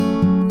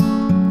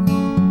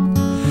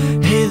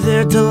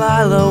there,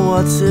 Delilah,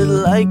 what's it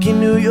like in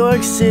New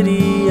York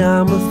City?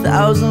 I'm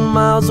 1,000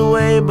 miles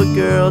away, but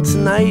girl,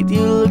 tonight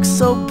you look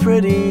so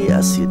pretty,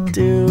 yes you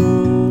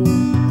do.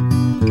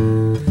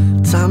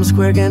 Times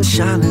Square can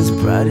shine as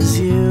bright as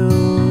you,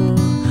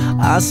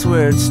 I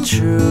swear it's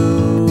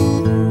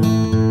true.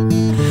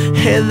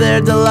 Hey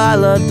there,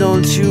 Delilah,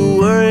 don't you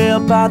worry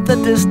about the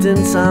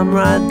distance, I'm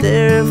right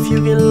there. If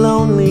you get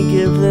lonely,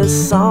 give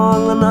this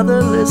song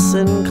another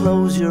listen,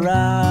 close your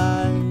eyes.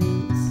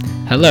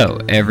 Hello,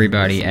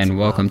 everybody, and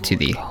welcome to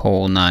the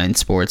Whole Nine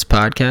Sports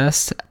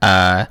Podcast.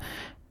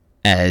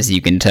 As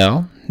you can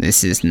tell,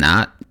 this is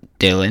not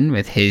Dylan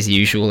with his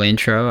usual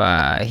intro.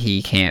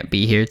 He can't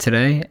be here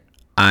today.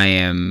 I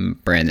am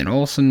Brandon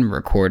Olson,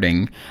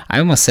 recording. I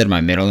almost said my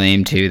middle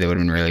name, too. That would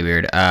have been really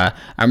weird.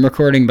 I'm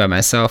recording by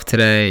myself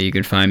today. You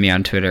can find me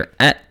on Twitter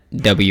at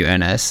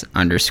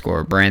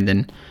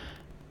WNS_Brandon.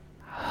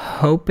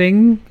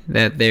 Hoping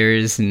that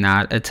there's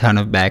not a ton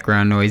of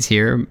background noise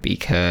here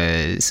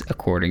because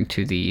according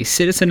to the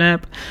Citizen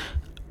app,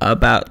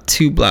 about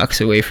 2 blocks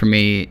away from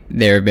me,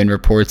 there have been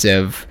reports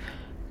of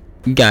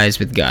guys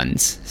with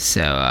guns.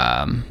 So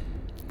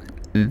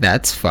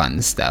that's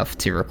fun stuff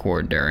to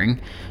record during.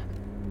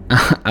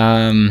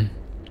 So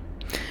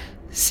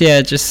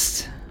yeah,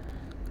 just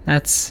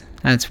that's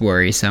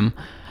worrisome.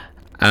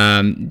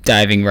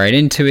 Diving right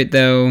into it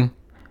though.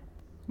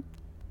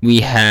 We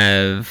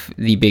have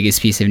the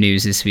biggest piece of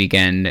news this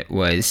weekend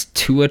was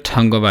Tua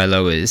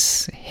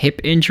Tagovailoa's hip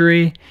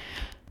injury.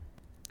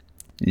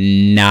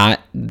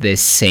 Not the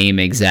same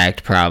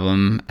exact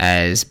problem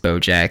as Bo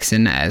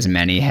Jackson, as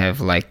many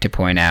have liked to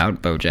point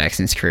out. Bo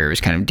Jackson's career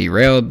was kind of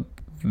derailed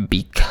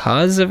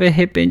because of a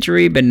hip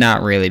injury, but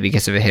not really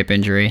because of a hip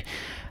injury.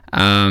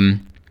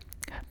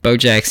 Bo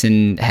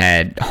Jackson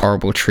had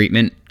horrible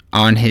treatment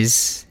on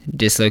his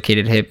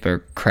dislocated hip or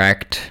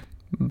cracked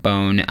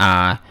bone,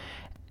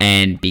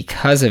 and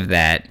because of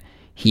that,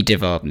 he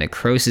developed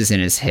necrosis in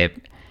his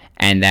hip,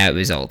 and that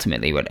was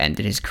ultimately what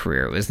ended his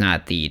career. It was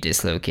not the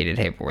dislocated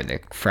hip or the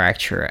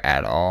fracture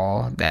at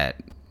all that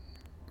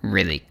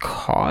really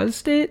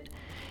caused it.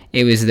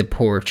 It was the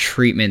poor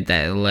treatment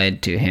that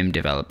led to him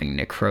developing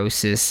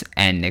necrosis,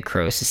 and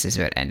necrosis is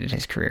what ended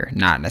his career,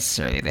 not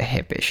necessarily the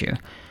hip issue.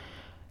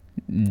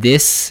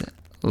 This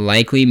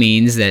likely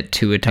means that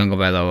Tua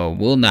Tagovailoa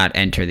will not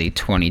enter the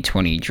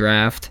 2020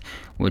 draft,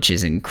 which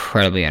is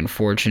incredibly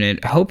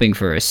unfortunate. Hoping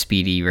for a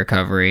speedy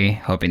recovery,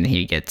 hoping that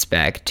he gets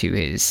back to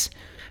his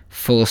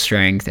full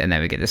strength and that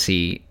we get to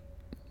see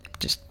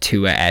just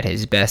Tua at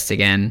his best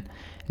again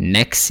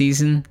next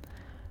season.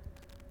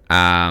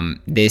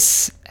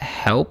 This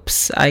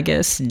helps, I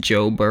guess,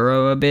 Joe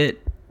Burrow a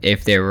bit.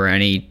 If there were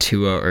any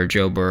Tua or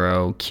Joe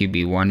Burrow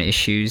QB1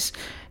 issues,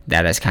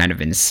 that has kind of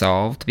been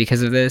solved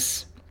because of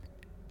this.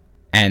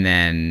 And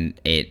then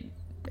it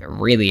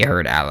really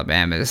hurt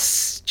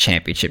Alabama's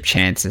championship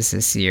chances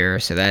this year,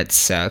 so that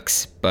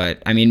sucks.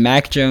 But, I mean,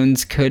 Mac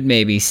Jones could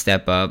maybe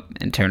step up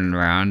and turn it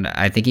around.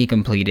 I think he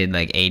completed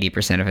like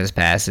 80% of his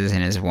passes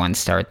in his one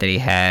start that he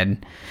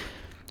had.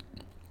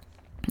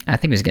 I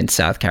think it was against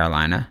South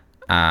Carolina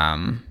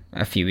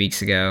a few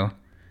weeks ago.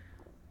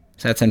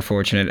 So that's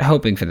unfortunate.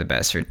 Hoping for the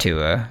best for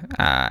Tua.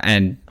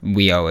 And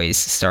we always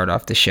start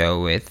off the show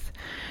with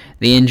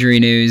the injury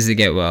news to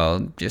get,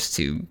 just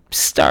to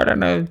start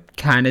on a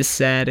kind of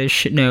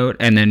sad-ish note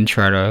and then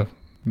try to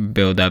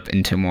build up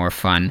into more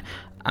fun.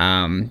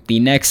 The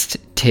next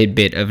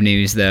tidbit of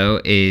news, though,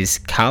 is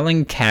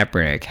Colin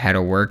Kaepernick had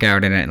a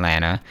workout in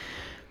Atlanta.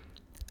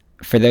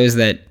 For those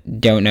that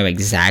don't know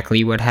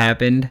exactly what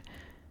happened,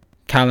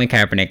 Colin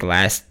Kaepernick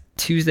last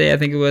Tuesday, I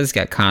think it was,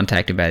 got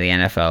contacted by the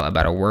NFL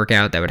about a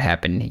workout that would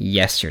happen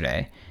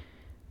yesterday.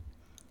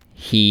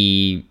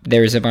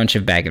 There was a bunch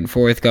of back and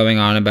forth going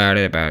on about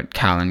it, about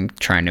Colin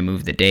trying to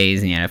move the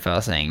days and the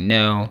NFL saying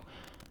no.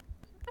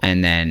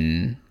 And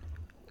then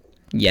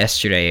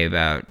yesterday,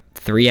 about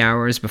 3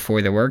 hours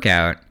before the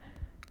workout,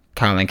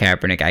 Colin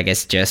Kaepernick, I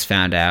guess, just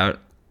found out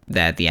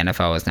that the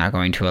NFL was not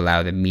going to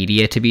allow the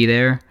media to be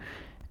there.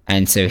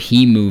 And so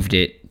he moved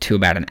it to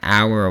about an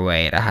hour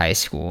away at a high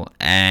school.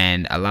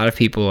 And a lot of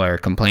people are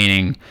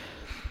complaining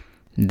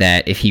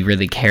that if he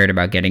really cared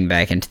about getting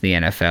back into the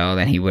NFL,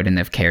 then he wouldn't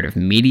have cared if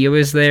media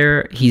was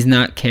there. He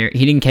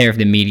didn't care if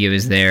the media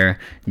was there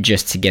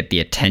just to get the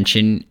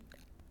attention.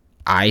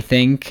 I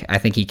think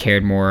he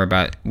cared more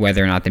about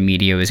whether or not the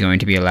media was going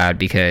to be allowed,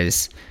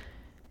 because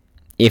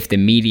if the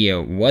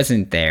media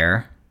wasn't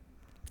there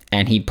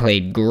and he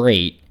played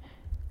great,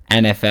 the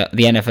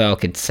NFL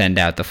could send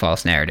out the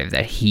false narrative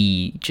that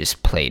he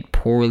just played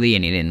poorly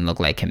and he didn't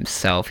look like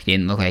himself. He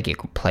didn't look like he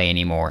could play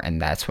anymore,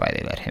 and that's why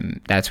they let him.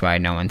 That's why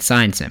no one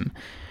signs him.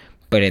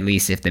 But at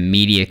least if the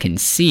media can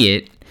see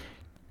it,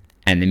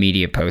 and the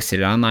media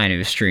posted it online, it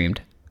was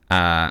streamed,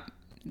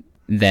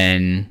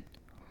 then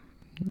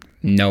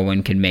no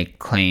one can make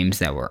claims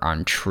that were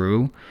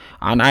untrue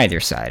on either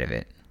side of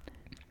it.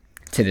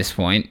 To this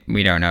point,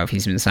 we don't know if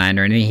he's been signed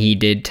or anything. He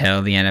did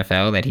tell the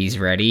NFL that he's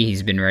ready.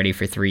 He's been ready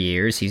for 3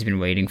 years. He's been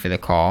waiting for the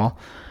call.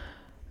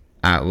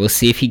 We'll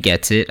see if he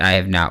gets it. I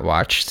have not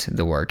watched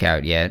the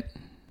workout yet.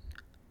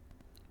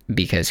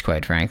 because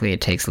quite frankly,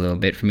 it takes a little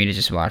bit for me to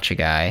just watch a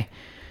guy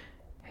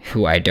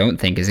who I don't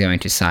think is going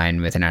to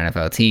sign with an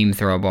NFL team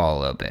throw a ball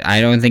a little bit. I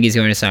don't think he's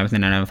going to sign with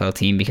an NFL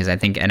team because I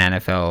think an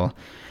NFL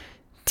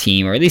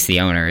team, or at least the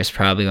owner, is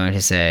probably going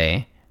to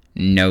say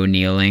no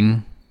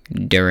kneeling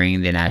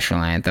during the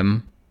national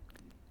anthem.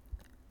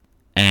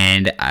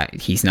 And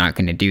he's not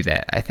going to do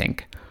that, I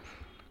think.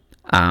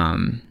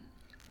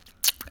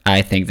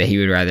 I think that he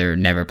would rather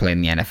never play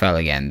in the NFL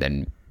again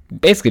than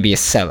basically be a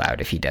sellout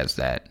if he does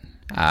that.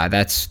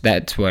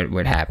 That's what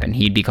would happen.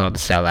 He'd be called a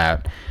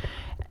sellout.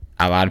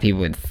 A lot of people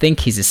would think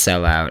he's a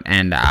sellout,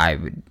 and I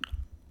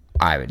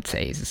would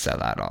say he's a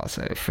sellout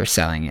also for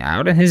selling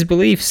out on his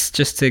beliefs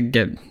just to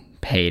get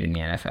paid in the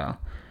NFL.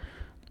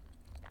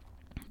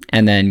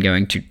 And then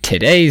going to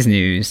today's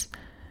news,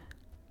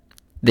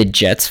 the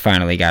Jets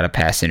finally got a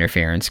pass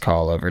interference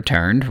call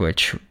overturned,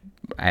 which,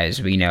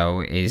 as we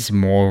know, is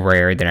more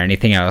rare than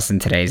anything else in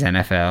today's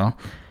NFL.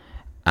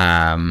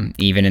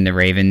 Even in the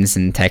Ravens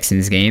and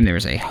Texans game, there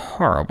was a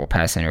horrible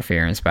pass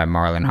interference by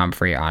Marlon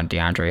Humphrey on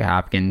DeAndre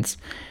Hopkins.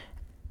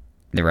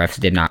 The refs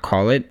did not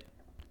call it.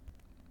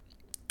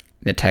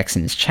 The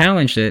Texans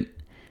challenged it,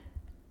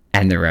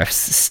 and the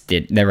refs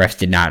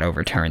did not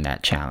overturn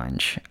that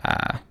challenge.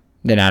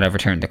 Did not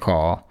overturn the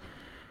call,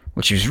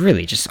 which was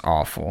really just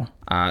awful.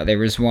 There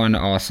was one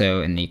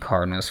also in the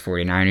Cardinals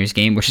 49ers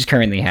game, which is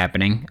currently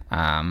happening.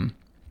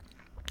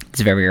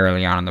 It's very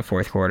early on in the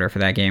fourth quarter for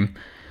that game.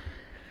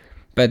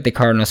 But the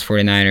Cardinals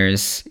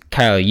 49ers,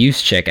 Kyle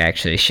Juszczyk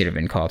actually should have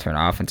been called for an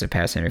offensive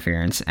pass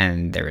interference,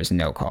 and there was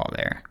no call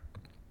there.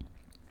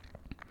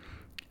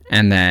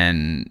 And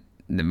then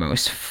the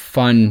most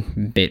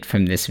fun bit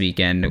from this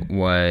weekend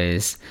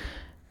was,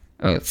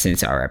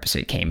 since our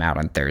episode came out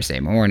on Thursday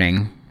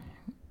morning,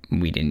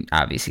 we didn't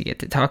obviously get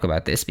to talk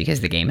about this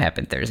because the game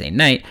happened Thursday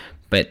night,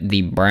 but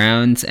the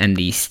Browns and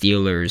the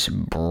Steelers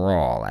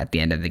brawl at the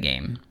end of the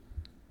game.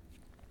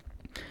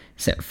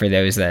 So for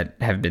those that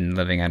have been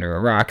living under a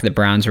rock, the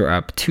Browns were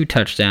up 2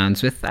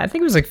 touchdowns with, I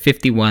think it was like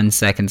 51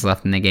 seconds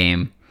left in the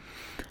game.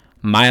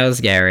 Myles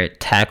Garrett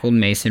tackled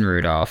Mason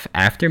Rudolph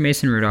after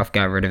Mason Rudolph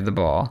got rid of the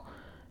ball.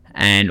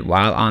 And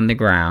while on the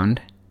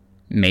ground,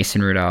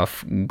 Mason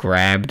Rudolph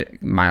grabbed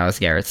Myles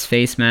Garrett's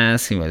face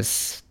mask. He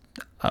was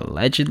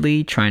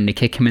allegedly trying to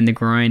kick him in the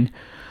groin.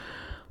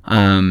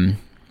 And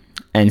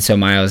so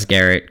Myles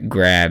Garrett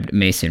grabbed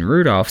Mason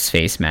Rudolph's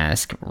face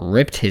mask,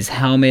 ripped his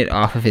helmet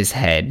off of his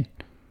head.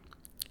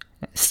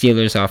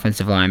 Steelers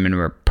offensive linemen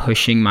were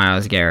pushing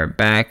Myles Garrett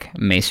back.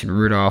 Mason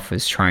Rudolph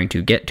was trying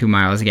to get to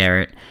Myles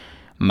Garrett.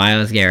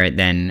 Myles Garrett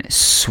then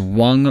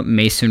swung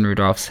Mason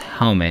Rudolph's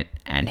helmet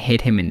and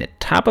hit him in the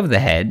top of the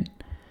head,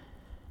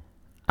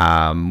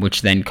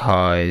 which then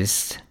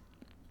caused...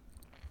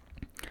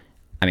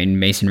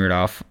 Mason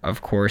Rudolph,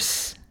 of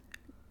course,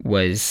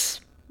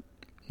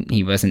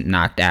 he wasn't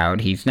knocked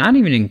out. He's not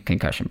even in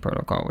concussion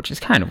protocol, which is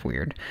kind of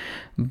weird.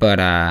 But,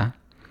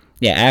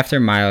 after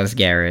Myles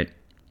Garrett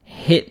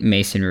hit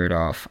Mason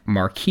Rudolph,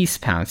 Marquise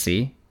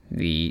Pouncey,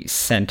 the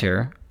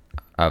center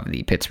of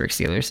the Pittsburgh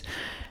Steelers,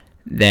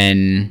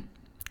 then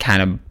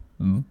kind of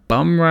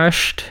bum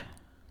rushed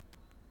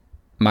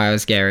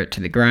Myles Garrett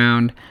to the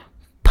ground,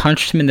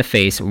 punched him in the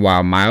face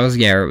while Myles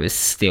Garrett was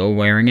still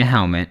wearing a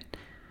helmet,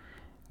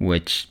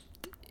 which,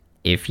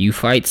 if you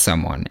fight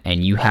someone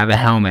and you have a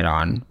helmet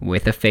on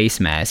with a face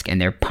mask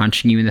and they're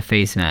punching you in the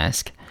face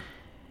mask,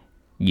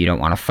 you don't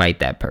want to fight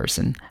that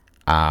person.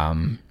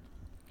 So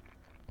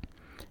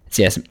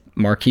yes,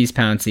 Marquise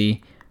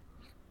Pouncey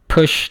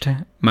pushed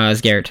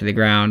Myles Garrett to the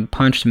ground,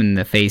 punched him in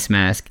the face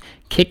mask,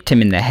 kicked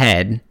him in the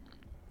head.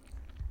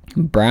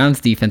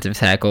 Browns defensive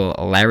tackle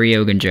Larry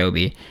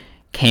Ogunjobi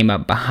came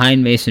up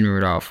behind Mason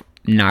Rudolph,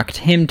 knocked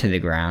him to the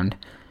ground,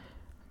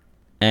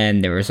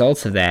 and the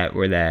results of that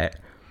were that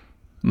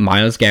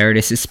Myles Garrett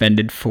is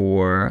suspended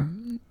for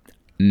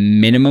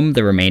minimum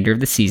the remainder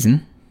of the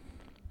season,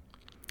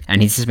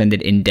 and he's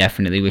suspended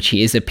indefinitely, which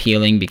he is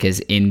appealing because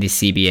in the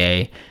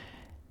CBA,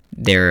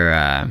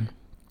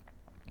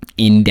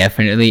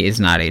 indefinitely is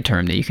not a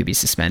term that you could be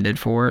suspended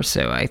for,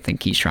 so I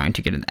think he's trying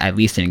to get at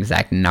least an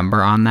exact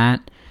number on that.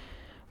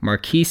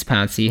 Marquise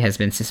Pouncey has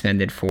been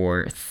suspended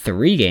for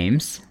 3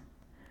 games,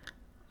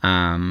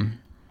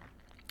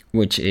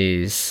 which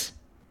is...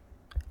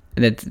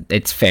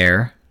 it's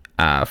fair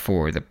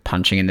for the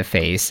punching in the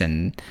face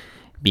and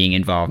being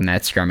involved in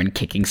that scrum and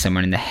kicking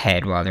someone in the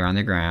head while they're on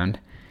the ground.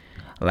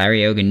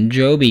 Larry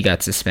Ogunjobi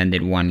got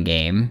suspended 1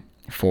 game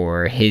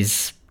for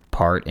his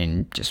part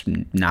in just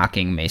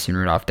knocking Mason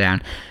Rudolph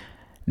down.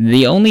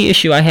 The only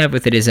issue I have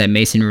with it is that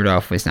Mason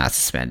Rudolph was not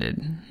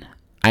suspended.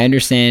 I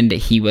understand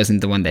he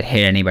wasn't the one that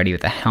hit anybody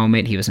with a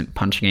helmet. He wasn't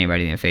punching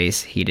anybody in the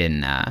face. He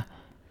didn't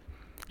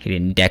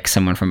deck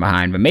someone from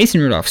behind, but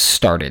Mason Rudolph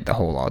started the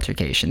whole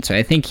altercation, so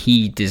I think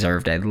he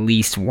deserved at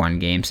least 1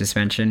 game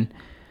suspension.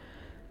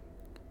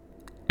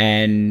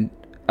 And,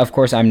 of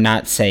course, I'm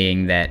not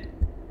saying that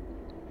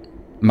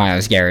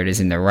Myles Garrett is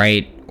in the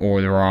right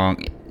or the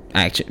wrong.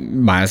 Actually,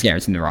 Myles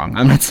Garrett's in the wrong.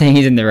 I'm not saying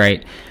he's in the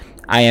right.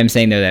 I am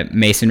saying, though, that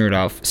Mason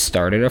Rudolph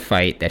started a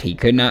fight that he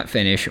could not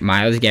finish.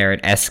 Myles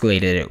Garrett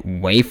escalated it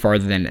way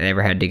farther than it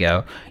ever had to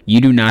go. You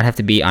do not have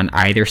to be on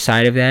either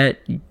side of that.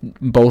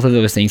 Both of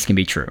those things can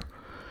be true.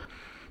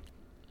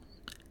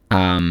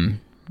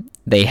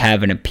 They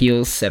have an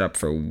appeal set up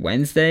for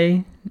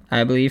Wednesday,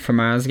 I believe, for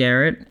Myles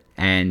Garrett.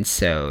 And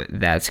so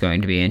that's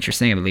going to be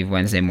interesting. I believe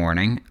Wednesday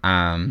morning.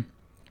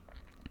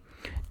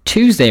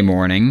 Tuesday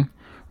morning,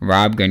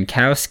 Rob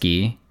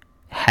Gronkowski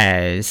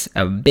has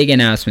a big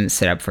announcement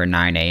set up for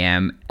 9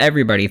 a.m.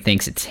 Everybody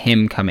thinks it's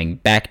him coming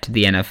back to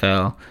the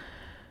NFL.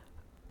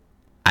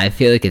 I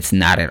feel like it's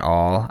not at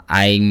all.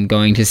 I'm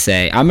going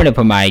to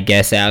put my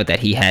guess out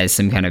that he has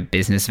some kind of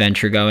business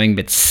venture going,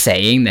 but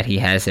saying that he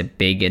has a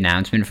big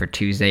announcement for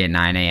Tuesday at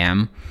 9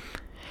 a.m.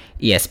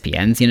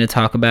 ESPN's going to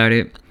talk about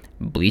it.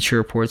 Bleacher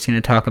Report's going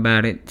to talk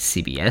about it.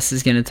 CBS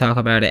is going to talk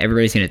about it.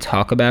 Everybody's going to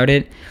talk about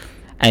it.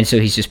 And so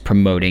he's just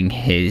promoting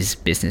his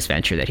business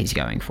venture that he's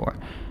going for.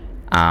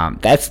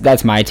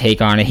 That's my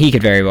take on it. He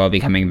could very well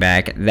be coming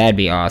back. That'd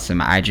be awesome.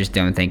 I just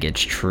don't think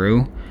it's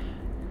true.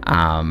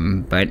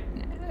 But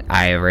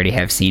I already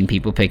have seen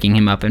people picking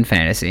him up in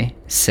fantasy.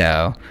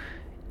 So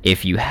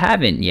if you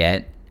haven't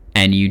yet,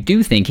 and you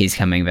do think he's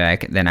coming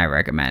back, then I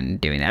recommend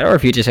doing that. Or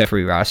if you just have a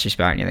free roster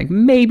spot and you're like,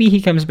 maybe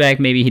he comes back,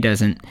 maybe he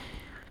doesn't,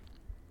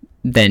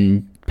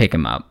 then pick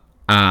him up.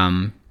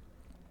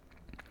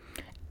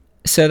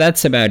 So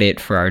that's about it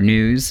for our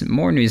news.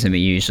 More news than we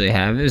usually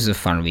have. It was a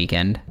fun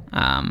weekend,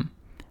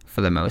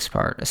 for the most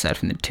part, aside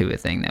from the Tua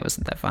thing. That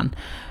wasn't that fun.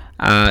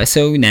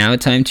 So now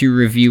time to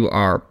review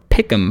our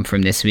pick'em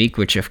from this week,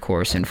 which, of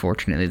course,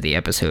 unfortunately, the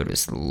episode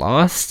was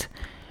lost.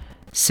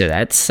 So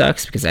that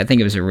sucks, because I think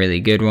it was a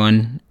really good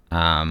one.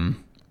 But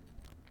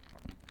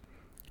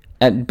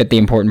the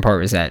important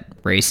part was that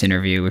race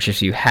interview, which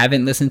if you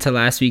haven't listened to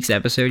last week's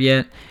episode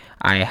yet,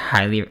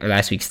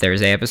 last week's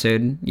Thursday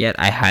episode yet,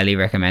 I highly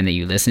recommend that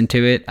you listen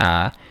to it.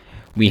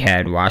 We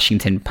had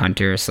Washington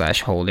punter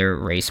 / holder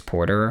Race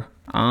Porter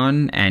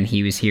on, and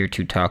he was here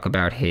to talk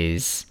about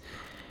his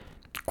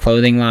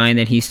clothing line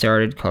that he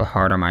started called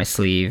Heart on My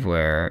Sleeve,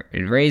 where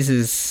it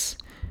raises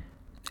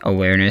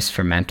awareness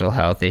for mental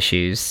health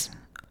issues.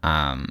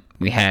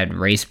 We had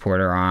Race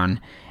Porter on,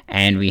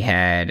 and we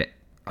had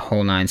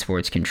Whole Nine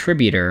Sports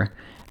contributor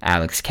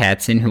Alex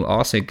Katzen, who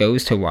also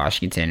goes to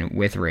Washington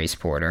with Race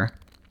Porter.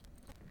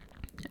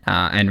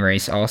 And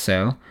Race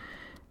also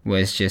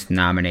was just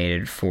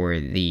nominated for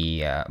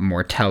the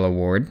Mortel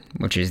Award,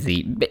 which is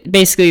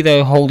basically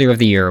the Holder of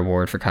the Year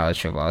award for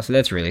college football. So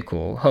that's really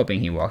cool. Hoping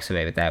he walks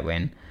away with that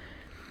win.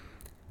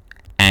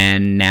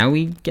 And now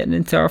we get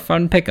into our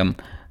fun pick'em.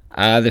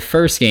 The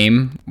first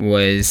game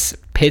was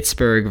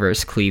Pittsburgh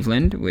versus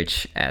Cleveland,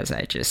 which, as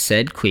I just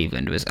said,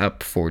 Cleveland was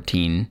up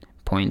 14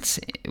 points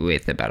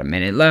with about a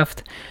minute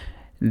left.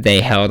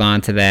 They held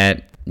on to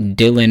that.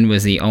 Dylan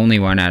was the only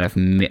one out of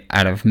me,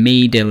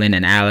 Dylan,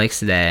 and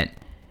Alex that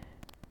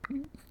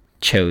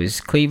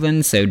chose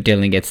Cleveland, so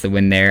Dylan gets the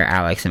win there.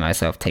 Alex and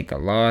myself take the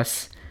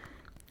loss.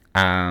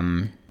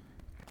 Yeah,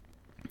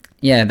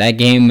 that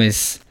game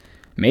was...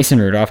 Mason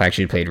Rudolph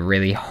actually played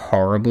really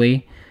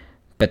horribly,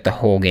 but the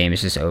whole game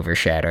is just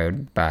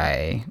overshadowed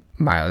by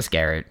Myles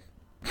Garrett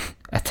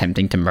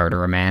attempting to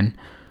murder a man.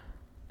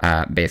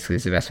 Basically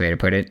is the best way to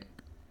put it.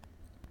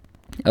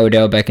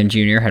 Odell Beckham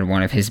Jr. had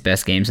one of his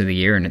best games of the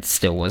year, and it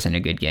still wasn't a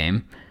good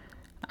game.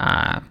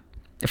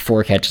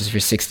 4 catches for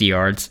 60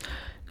 yards.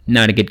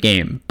 Not a good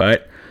game,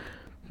 but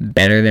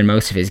better than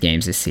most of his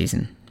games this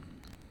season.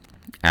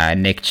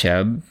 Nick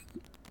Chubb,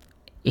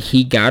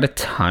 he got a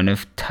ton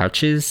of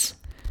touches,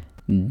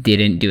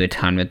 didn't do a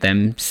ton with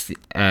them.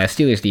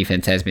 Steelers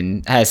defense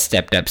has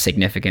stepped up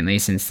significantly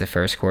since the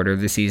first quarter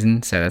of the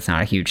season, so that's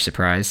not a huge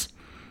surprise.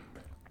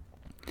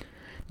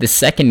 The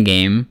second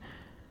game,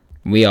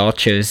 we all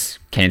chose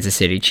Kansas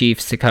City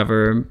Chiefs to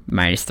cover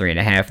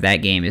 -3.5. That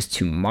game is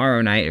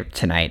tomorrow night, or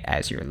tonight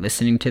as you're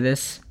listening to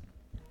this.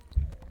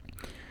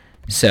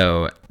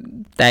 So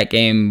that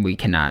game we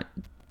cannot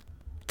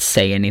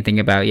say anything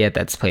about yet.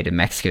 That's played in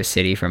Mexico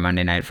City for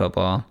Monday Night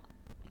Football.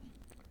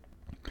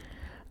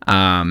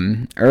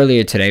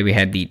 Earlier today we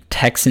had the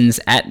Texans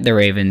at the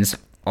Ravens.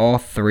 All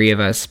 3 of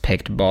us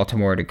picked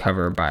Baltimore to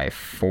cover by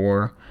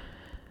 4.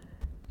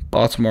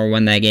 Baltimore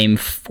won that game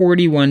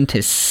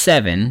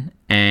 41-7,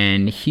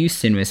 and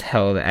Houston was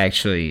held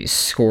actually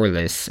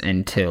scoreless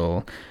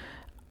until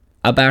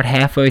about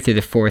halfway through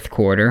the fourth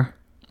quarter.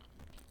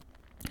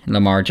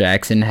 Lamar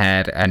Jackson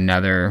had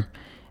another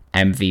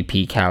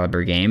MVP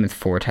caliber game with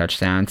 4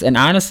 touchdowns. And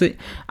honestly,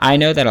 I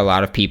know that a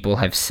lot of people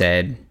have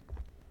said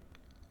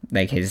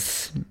that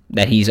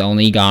he's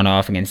only gone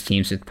off against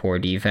teams with poor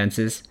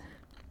defenses.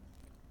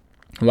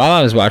 While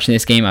I was watching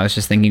this game, I was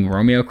just thinking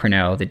Romeo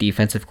Crennel, the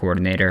defensive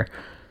coordinator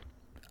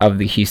of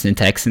the Houston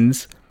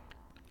Texans,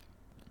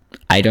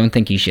 I don't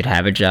think he should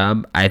have a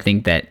job. I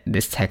think that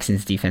this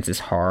Texans defense is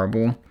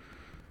horrible.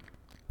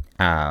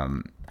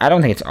 I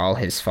don't think it's all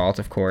his fault,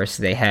 of course.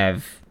 They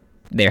have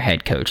their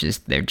head coach is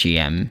their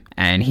GM,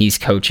 and he's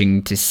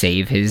coaching to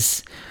save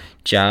his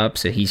job,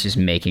 so he's just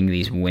making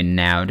these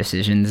win-now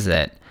decisions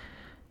that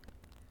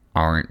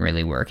aren't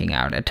really working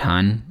out a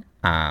ton.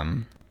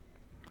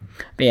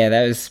 But yeah,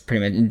 that was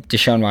pretty much.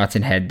 Deshaun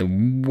Watson had the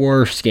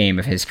worst game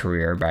of his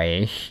career by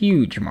a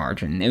huge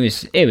margin. It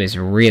was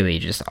really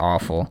just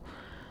awful.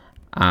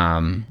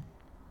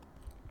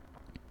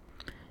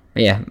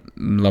 Yeah,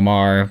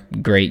 Lamar,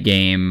 great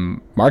game.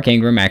 Mark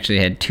Ingram actually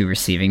had 2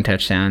 receiving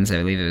touchdowns. I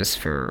believe it was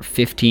for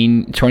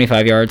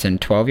 25 yards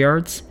and 12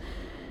 yards.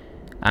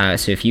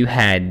 So if you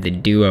had the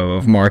duo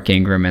of Mark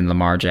Ingram and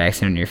Lamar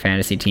Jackson on your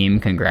fantasy team,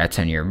 congrats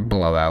on your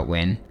blowout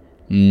win.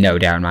 No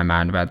doubt in my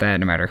mind about that,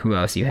 no matter who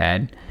else you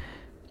had.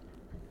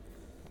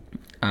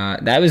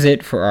 That was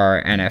it for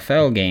our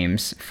NFL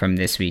games from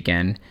this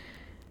weekend.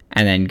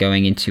 And then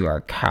going into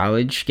our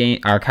college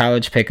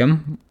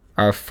pick'em.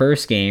 Our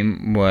first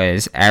game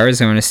was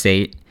Arizona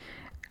State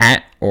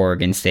at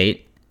Oregon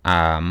State.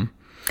 Dylan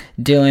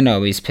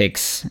always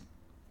picks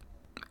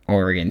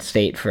Oregon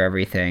State for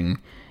everything,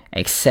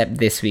 except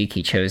this week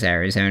he chose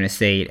Arizona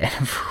State. And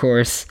of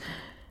course,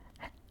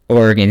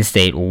 Oregon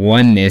State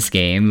won this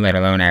game, let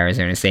alone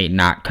Arizona State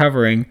not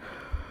covering.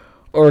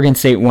 Oregon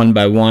State won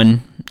by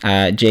 1.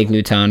 Jake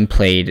Luton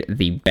played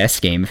the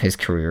best game of his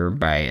career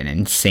by an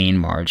insane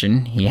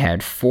margin. He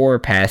had 4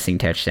 passing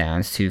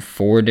touchdowns to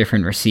 4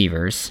 different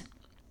receivers.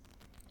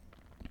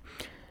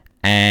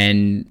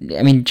 And,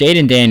 I mean,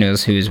 Jaden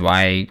Daniels, who is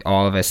why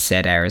all of us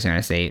said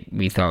Arizona State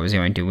we thought was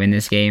going to win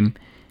this game,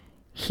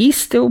 he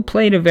still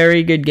played a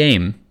very good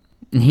game.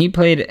 He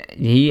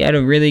had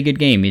a really good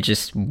game. He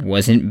just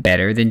wasn't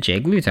better than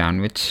Jake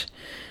Luton, which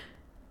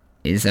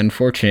is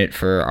unfortunate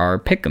for our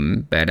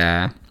pick'em. But,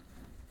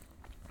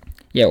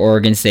 yeah,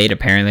 Oregon State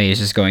apparently is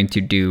just going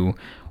to do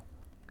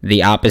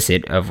the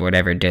opposite of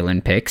whatever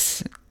Dylan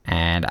picks,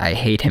 and I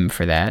hate him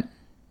for that,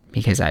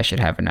 because I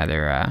should have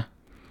another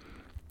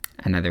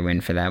win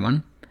for that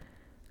one.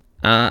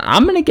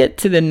 I'm going to get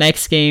to the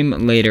next game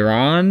later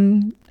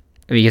on,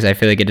 because I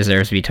feel like it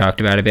deserves to be talked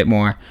about a bit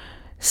more.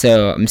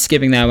 So I'm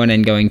skipping that one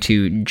and going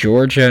to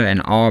Georgia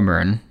and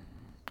Auburn.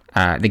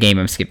 The game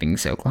I'm skipping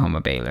is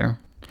Oklahoma-Baylor.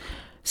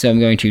 So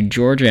I'm going to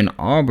Georgia and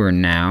Auburn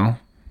now,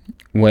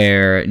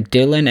 where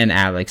Dylan and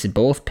Alex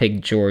both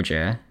picked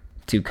Georgia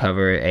to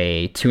cover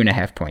a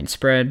 2.5 point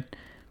spread,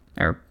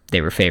 or they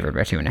were favored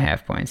by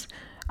 2.5 points.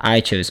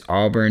 I chose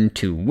Auburn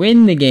to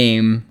win the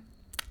game.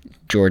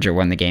 Georgia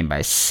won the game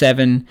by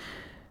 7.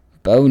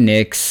 Bo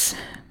Nix,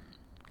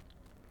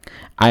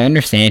 I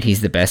understand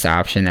he's the best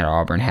option that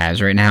Auburn has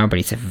right now, but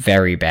he's a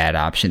very bad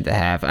option to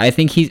have. I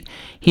think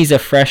he's a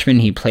freshman.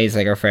 He plays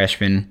like a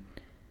freshman.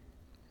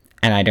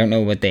 And I don't know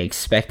what they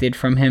expected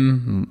from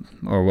him,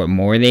 or what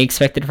more they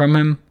expected from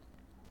him.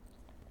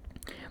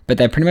 But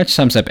that pretty much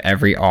sums up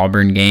every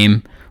Auburn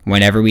game.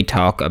 Whenever we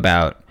talk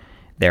about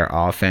their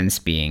offense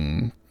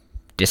being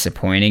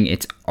disappointing,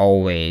 it's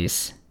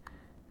always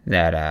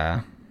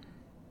that,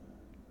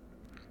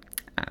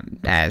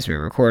 as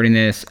we're recording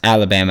this,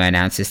 Alabama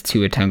announces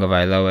Tua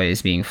Tagovailoa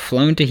is being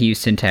flown to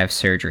Houston to have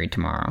surgery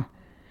tomorrow.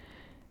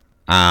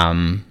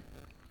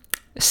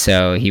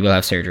 So he will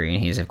have surgery,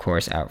 and he's, of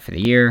course, out for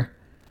the year.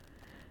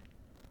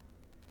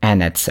 And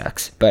that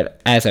sucks.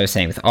 But as I was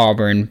saying with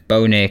Auburn,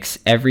 Bo Nix,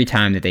 every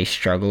time that they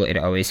struggle, it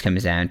always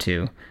comes down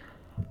to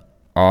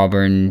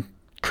Auburn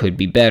could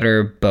be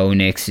better. Bo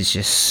Nix is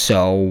just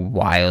so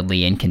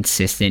wildly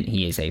inconsistent.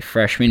 He is a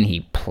freshman.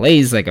 He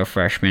plays like a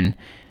freshman.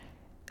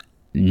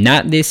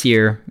 Not this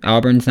year.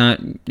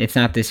 It's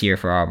not this year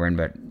for Auburn,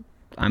 but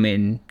I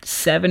mean,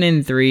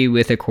 7-3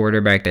 with a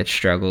quarterback that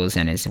struggles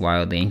and is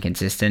wildly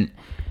inconsistent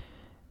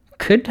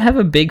could have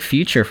a big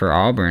future for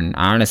Auburn,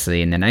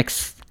 honestly, in the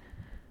next,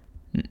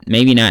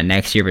 maybe not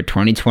next year, but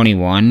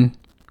 2021,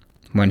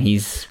 when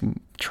he's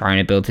trying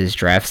to build his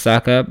draft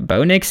stock up.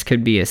 Bo Nix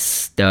could be a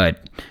stud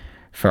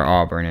for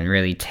Auburn and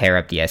really tear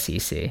up the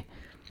SEC.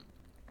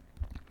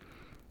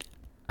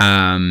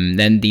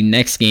 Then the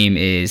next game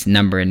is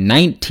number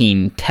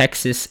 19,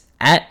 Texas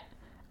at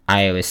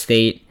Iowa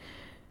State.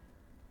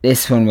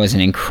 This one was an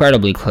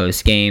incredibly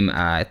close game.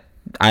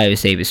 Iowa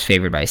State was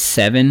favored by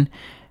 7.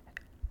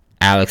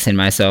 Alex and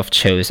myself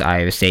chose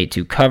Iowa State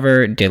to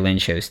cover. Dylan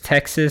chose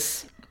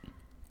Texas.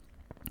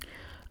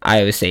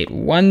 Iowa State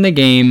won the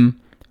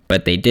game,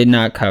 but they did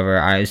not cover.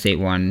 Iowa State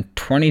won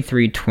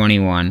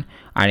 23-21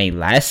 on a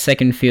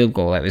last-second field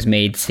goal that was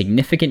made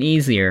significantly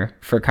easier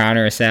for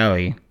Connor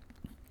Asali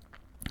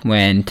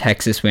when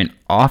Texas went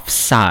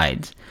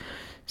offsides.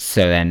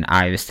 So then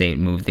Iowa State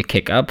moved the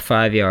kick up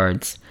 5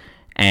 yards,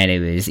 and it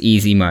was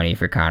easy money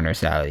for Connor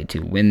Asali to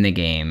win the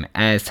game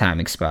as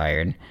time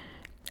expired.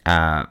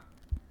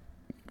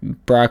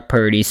 Brock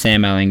Purdy,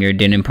 Sam Ehlinger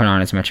didn't put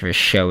on as much of a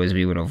show as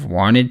we would have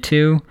wanted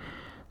to,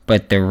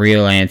 but the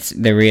real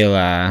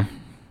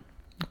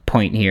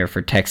point here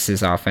for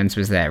Texas offense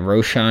was that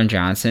Roschon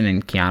Johnson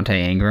and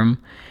Keontae Ingram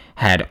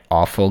had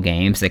awful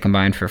games. They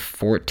combined for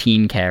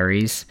 14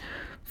 carries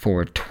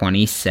for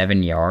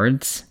 27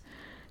 yards.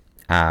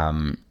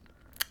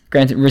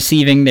 Granted,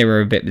 receiving, they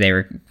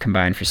were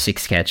combined for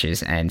 6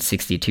 catches and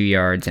 62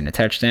 yards and a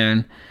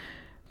touchdown.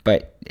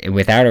 But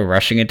without a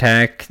rushing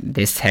attack,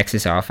 this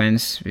Texas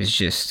offense was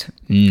just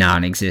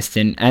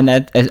non-existent. And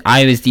that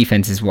Iowa's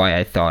defense is why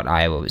I thought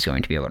Iowa was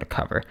going to be able to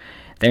cover.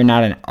 They're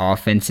not an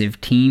offensive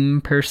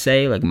team per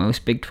se, like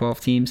most Big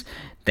 12 teams.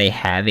 They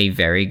have a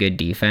very good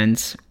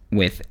defense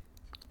with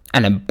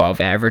an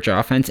above-average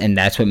offense, and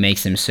that's what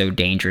makes them so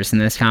dangerous in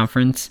this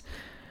conference.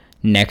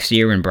 Next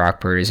year, when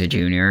Brock Purdy is a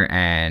junior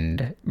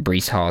and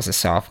Breece Hall is a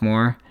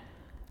sophomore,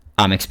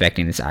 I'm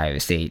expecting this Iowa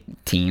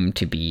State team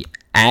to be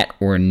at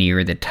or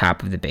near the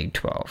top of the Big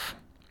 12.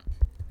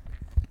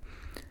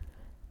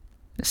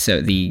 So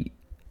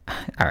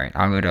all right,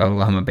 I'll go to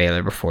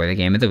Oklahoma-Baylor before the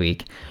game of the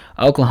week.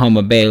 Oklahoma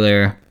at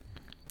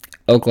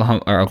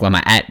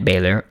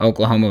Baylor.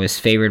 Oklahoma was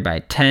favored by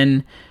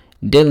 10.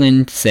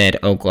 Dylan said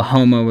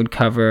Oklahoma would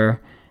cover.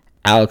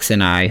 Alex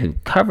and I, who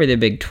cover the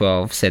Big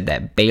 12, said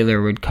that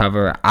Baylor would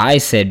cover. I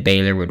said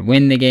Baylor would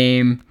win the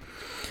game.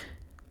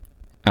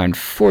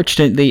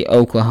 Unfortunately,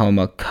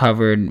 Oklahoma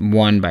covered,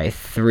 won by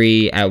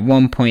 3. At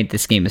one point,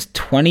 this game was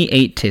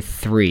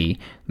 28-3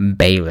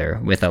 Baylor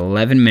with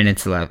 11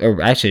 minutes left,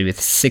 or actually with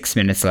 6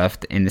 minutes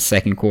left in the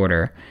second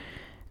quarter.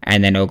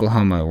 And then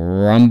Oklahoma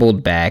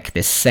rumbled back.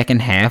 The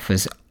second half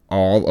was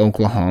all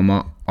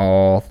Oklahoma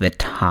all the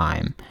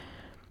time.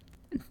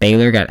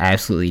 Baylor got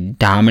absolutely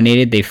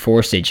dominated. They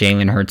forced a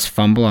Jalen Hurts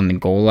fumble on the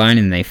goal line,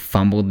 and they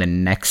fumbled the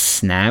next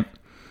snap.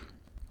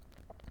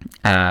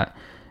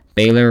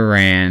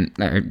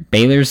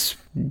 Baylor's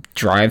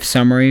drive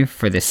summary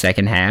for the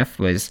second half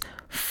was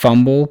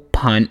fumble,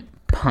 punt,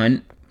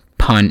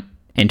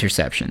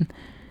 interception.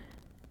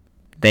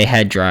 They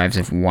had drives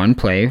of one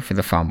play for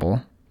the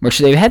fumble, which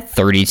they had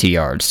 32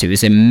 yards to.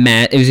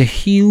 It was a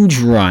huge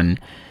run.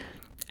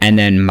 And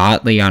then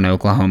Motley on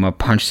Oklahoma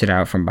punched it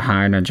out from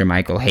behind on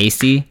Jermichael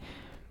Hasty.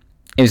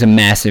 It was a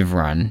massive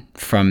run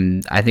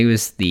from, I think it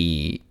was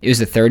the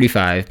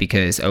 35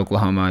 because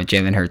Oklahoma,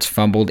 Jalen Hurts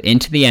fumbled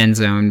into the end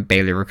zone.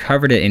 Baylor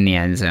recovered it in the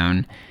end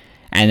zone.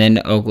 And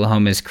then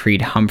Oklahoma's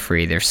Creed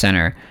Humphrey, their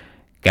center,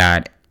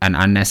 got an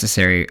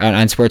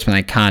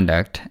unsportsmanlike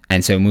conduct,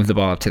 and so moved the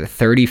ball up to the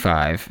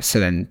 35.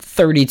 So then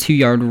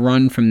 32-yard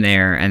run from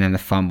there, and then the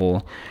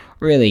fumble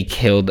really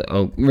killed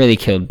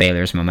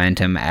Baylor's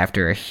momentum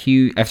after a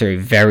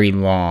very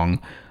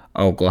long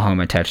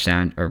Oklahoma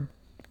touchdown, or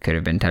could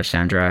have been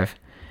touchdown drive.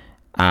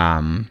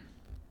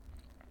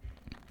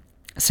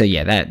 So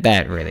yeah,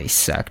 that really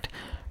sucked.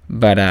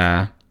 But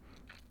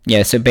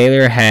so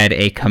Baylor had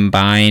a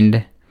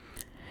combined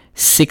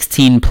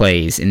 16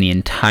 plays in the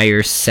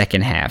entire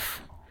second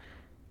half.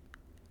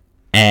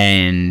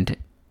 And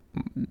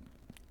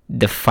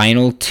the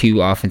final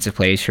 2 offensive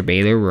plays for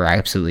Baylor were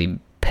absolutely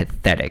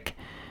pathetic.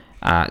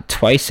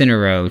 Twice in a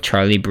row,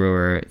 Charlie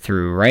Brewer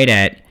threw right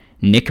at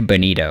Nick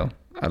Bonito,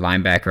 a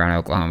linebacker on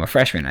Oklahoma,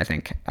 freshman, I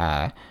think.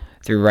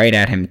 Threw right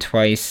at him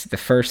twice. The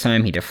first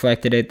time he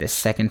deflected it. The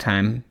second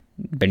time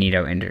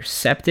Bonito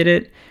intercepted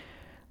it.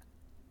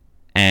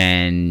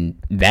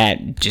 And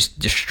that just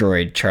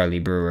destroyed Charlie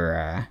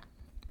Brewer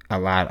a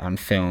lot on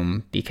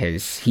film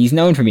because he's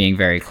known for being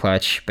very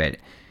clutch, but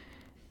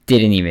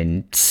didn't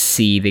even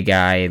see the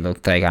guy, it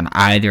looked like, on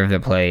either of the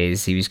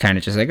plays. He was kind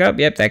of just like, oh,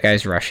 yep, that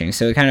guy's rushing.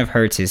 So it kind of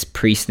hurts his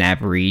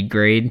pre-snap read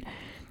grade.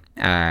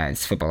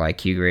 It's football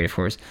IQ grade, of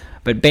course.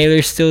 But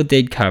Baylor still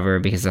did cover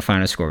because the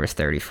final score was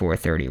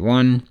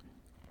 34-31.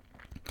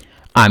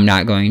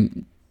 I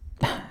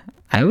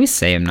always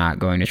say I'm not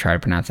going to try to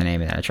pronounce the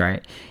name of that. I try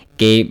it.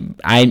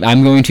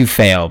 I'm going to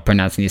fail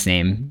pronouncing his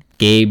name.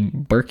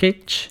 Gabe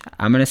Burkic,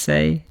 I'm going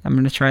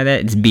to try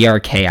that. It's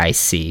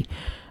Brkic.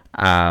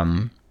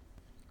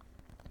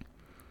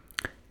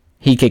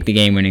 He kicked the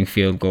game-winning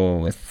field goal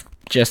with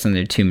just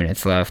under 2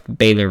 minutes left.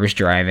 Baylor was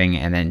driving,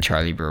 and then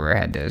Charlie Brewer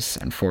had those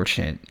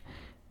unfortunate,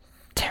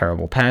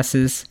 terrible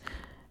passes.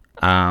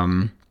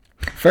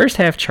 First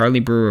half,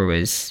 Charlie Brewer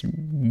was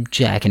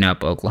jacking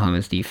up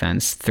Oklahoma's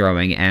defense,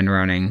 throwing and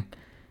running.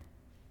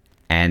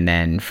 And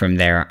then from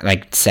there,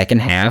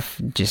 second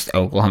half, just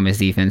Oklahoma's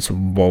defense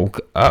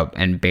woke up,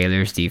 and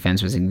Baylor's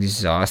defense was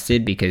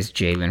exhausted because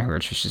Jalen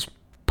Hurts was just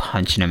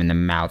punching him in the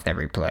mouth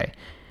every play.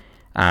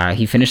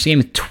 He finished the game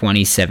with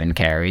 27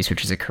 carries,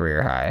 which is a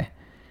career high.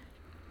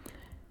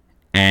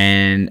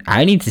 And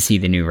I need to see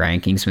the new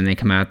rankings when they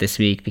come out this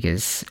week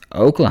because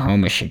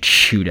Oklahoma should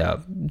shoot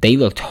up. They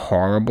looked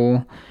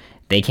horrible.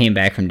 They came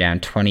back from down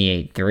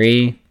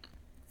 28-3.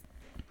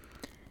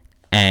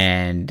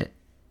 And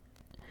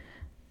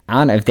I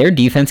don't know, if their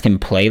defense can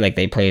play like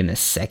they played in the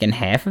second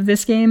half of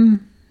this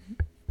game,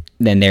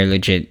 then they're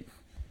legit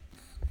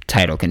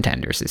title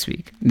contenders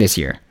this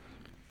year.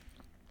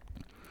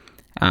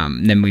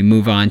 Then we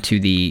move on to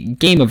the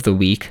game of the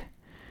week,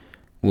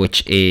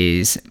 which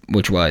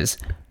was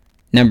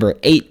number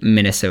 8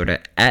 Minnesota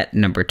at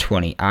number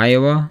 20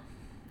 Iowa.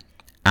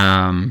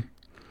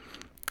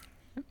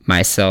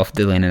 Myself,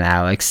 Dylan, and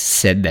Alex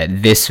said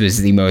that this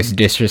was the most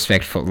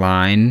disrespectful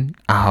line.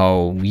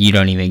 Oh, you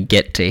don't even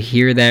get to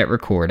hear that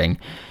recording.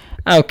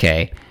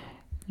 Okay,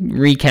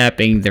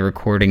 recapping the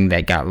recording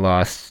that got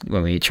lost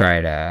when we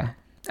tried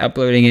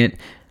uploading it.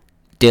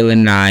 Dylan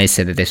and I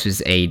said that this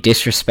was a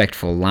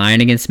disrespectful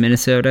line against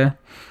Minnesota.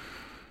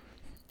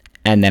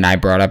 And then I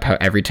brought up how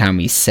every time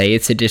we say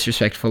it's a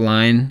disrespectful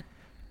line,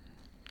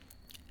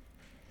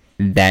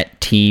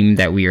 that team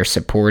that we are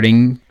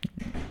supporting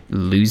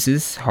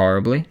loses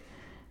horribly.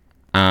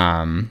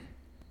 And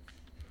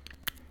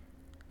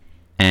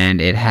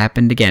it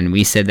happened again.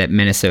 We said that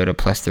Minnesota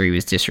 +3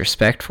 was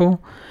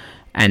disrespectful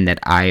and that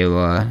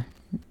Iowa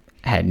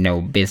had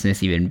no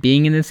business even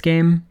being in this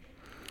game.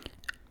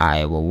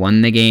 Iowa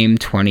won the game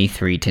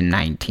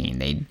 23-19.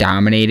 They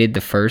dominated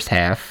the first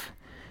half.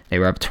 They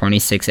were up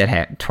 22-6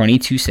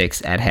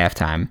 at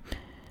halftime.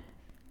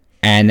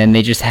 And then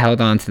they just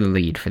held on to the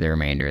lead for the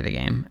remainder of the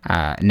game.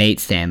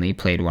 Nate Stanley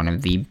played one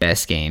of the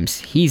best games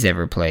he's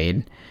ever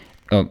played.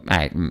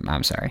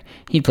 I'm sorry.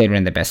 He played one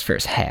of the best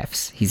first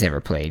halves he's ever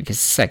played, because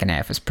the second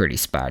half was pretty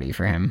spotty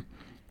for him.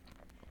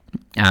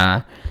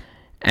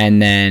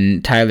 And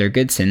then Tyler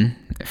Goodson,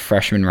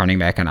 freshman running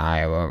back on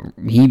Iowa,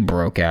 he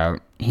broke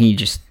out. He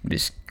just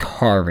was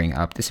carving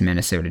up this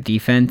Minnesota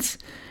defense.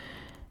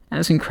 That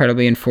was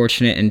incredibly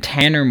unfortunate. And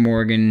Tanner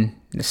Morgan,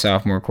 the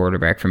sophomore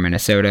quarterback from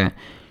Minnesota,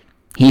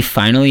 he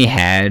finally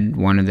had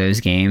one of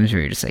those games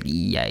where you're just like,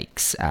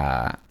 yikes.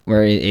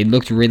 Where it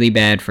looked really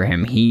bad for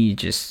him. He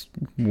just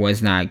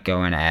was not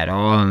going at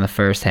all in the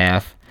first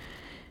half.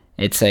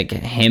 It's like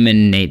him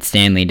and Nate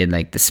Stanley did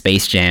like the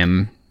Space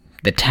Jam,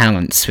 the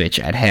talent switch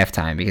at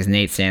halftime, because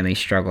Nate Stanley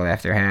struggled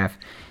after half.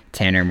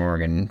 Tanner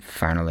Morgan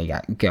finally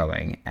got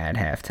going at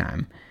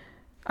halftime.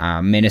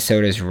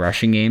 Minnesota's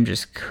rushing game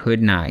just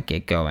could not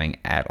get going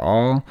at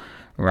all.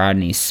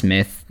 Rodney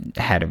Smith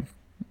had a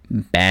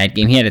bad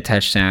game. He had a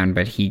touchdown,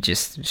 but he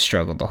just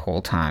struggled the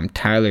whole time.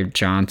 Tyler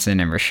Johnson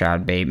and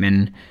Rashad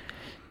Bateman,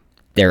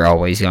 they're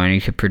always going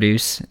to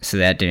produce, so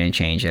that didn't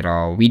change at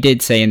all. We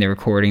did say in the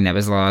recording that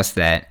was lost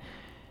that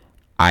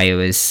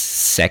Iowa's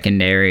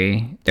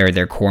secondary, or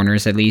their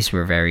corners at least,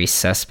 were very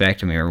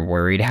suspect, and we were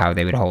worried how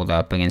they would hold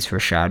up against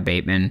Rashad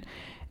Bateman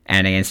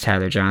and against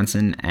Tyler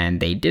Johnson, and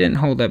they didn't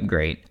hold up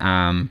great.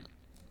 I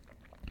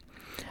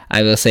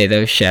will say,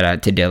 though, shout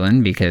out to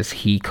Dylan, because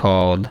he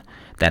called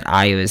that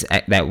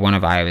one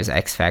of Iowa's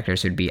X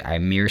factors would be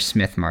Ihmir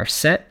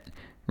Smith-Marset,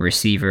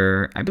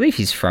 receiver. I believe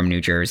he's from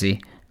New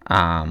Jersey.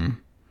 On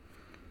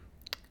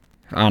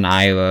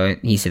Iowa,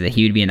 he said that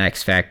he would be an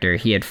X factor.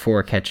 He had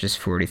 4 catches,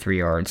 43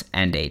 yards,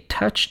 and a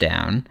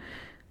touchdown.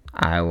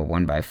 Iowa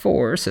won by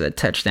 4, so the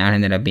touchdown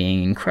ended up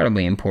being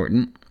incredibly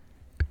important.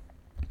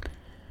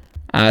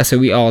 So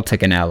we all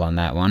took an L on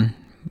that one.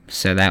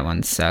 So that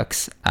one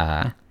sucks.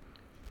 Yeah,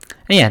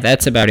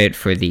 that's about it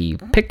for the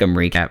Pick'em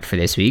recap for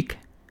this week.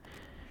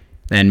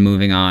 Then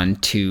moving on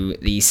to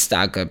the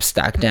stock up,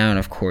 stock down.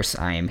 Of course,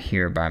 I am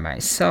here by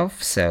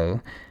myself,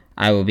 so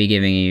I will be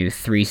giving you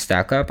 3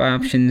 stock up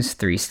options,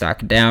 3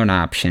 stock down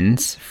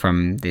options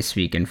from this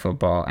week in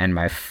football. And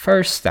my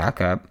first stock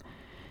up,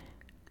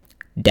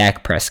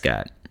 Dak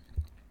Prescott.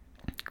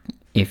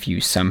 If you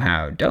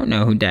somehow don't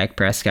know who Dak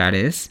Prescott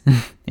is,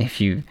 even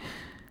if you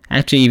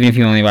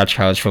only watch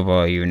college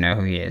football, you know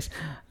who he is.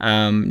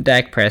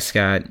 Dak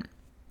Prescott,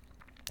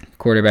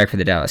 quarterback for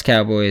the Dallas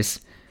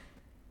Cowboys.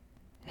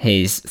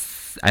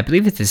 I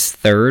believe it's his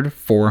third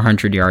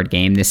 400-yard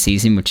game this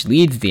season, which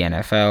leads the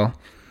NFL.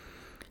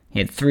 He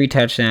had 3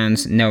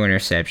 touchdowns, no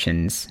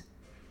interceptions.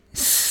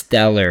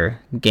 Stellar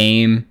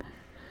game.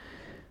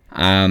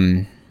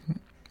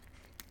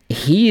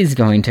 He is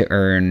going to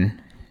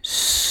earn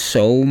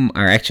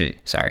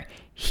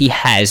he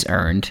has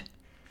earned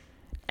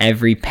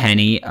every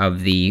penny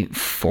of the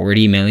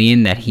 $40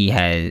 million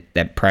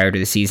that prior to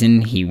the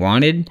season he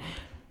wanted.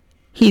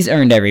 He's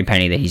earned every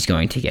penny that he's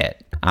going to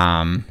get.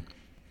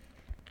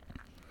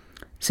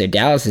 So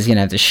Dallas is going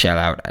to have to shell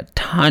out a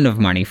ton of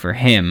money for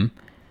him.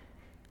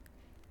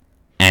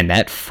 And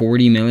that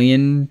 $40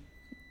 million,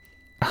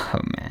 oh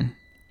man.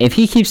 If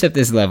he keeps up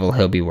this level,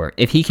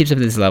 if he keeps up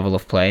this level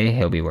of play,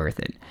 he'll be worth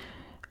it.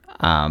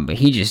 But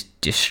he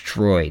just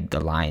destroyed the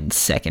Lions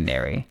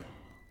secondary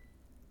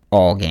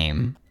all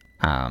game.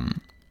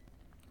 And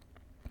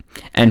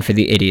for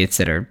the idiots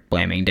that are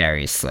blaming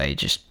Darius Slay,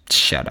 just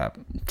shut up.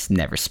 Just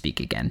never speak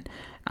again.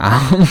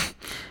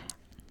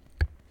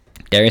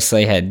 Darius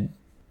Slay had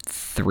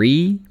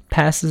 3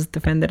 passes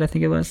defended, I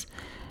think it was.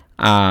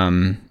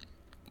 And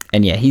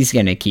yeah, he's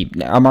going to keep...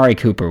 Amari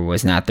Cooper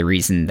was not the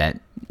reason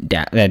that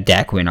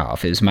Dak went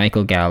off. It was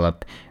Michael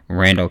Gallup,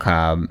 Randall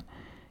Cobb,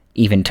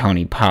 even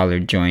Tony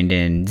Pollard joined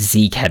in.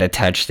 Zeke had a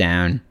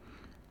touchdown.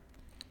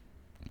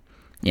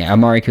 Yeah,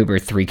 Amari Cooper,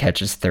 3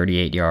 catches,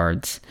 38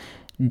 yards.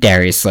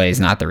 Darius Slay is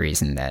not the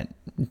reason that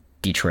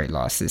Detroit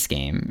lost this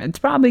game. It's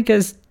probably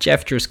because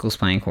Jeff Driscoll's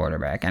playing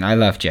quarterback. And I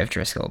love Jeff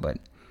Driscoll, but...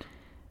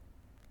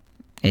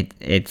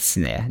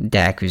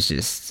 Dak was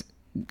just...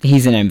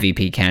 He's an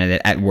MVP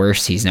candidate. At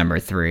worst, he's number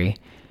 3.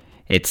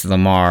 It's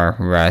Lamar,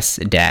 Russ,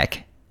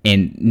 Dak.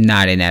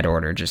 Not in that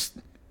order. Just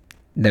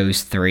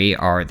those 3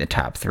 are the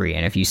top 3.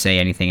 And if you say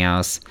anything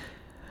else,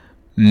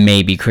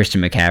 maybe Christian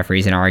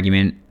McCaffrey's an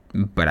argument,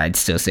 but I'd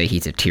still say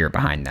he's a tier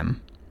behind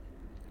them.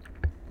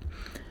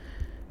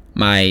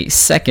 My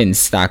second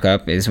stock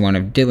up is one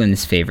of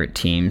Dylan's favorite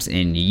teams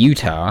in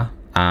Utah.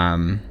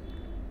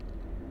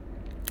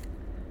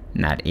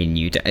 not in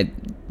Utah.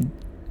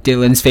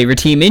 Dylan's favorite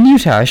team in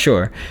Utah,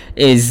 sure,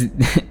 is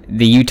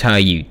the Utah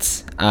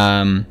Utes.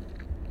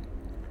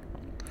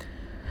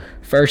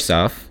 First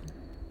off,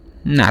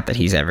 not that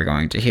he's ever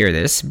going to hear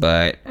this,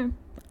 but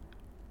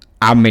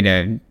I'm going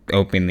to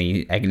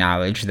openly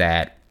acknowledge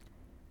that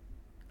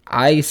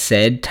I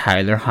said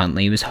Tyler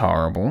Huntley was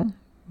horrible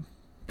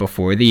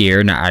before the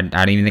year. No, I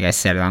don't even think I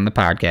said it on the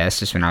podcast,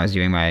 just when I was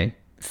doing my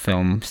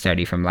film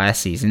study from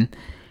last season.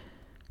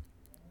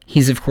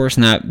 He's, of course,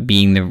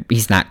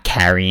 he's not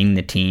carrying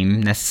the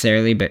team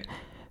necessarily, but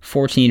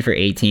 14 for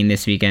 18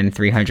 this weekend,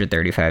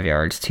 335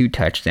 yards, 2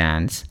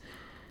 touchdowns.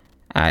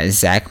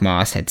 Zach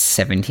Moss had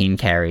 17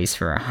 carries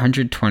for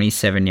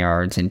 127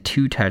 yards and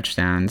 2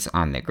 touchdowns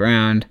on the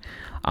ground,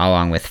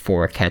 along with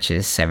 4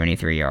 catches,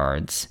 73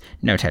 yards,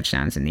 no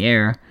touchdowns in the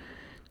air.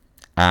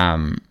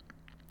 But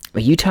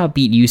Utah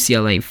beat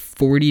UCLA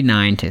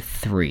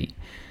 49-3.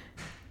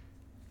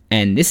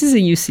 And this is a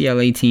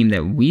UCLA team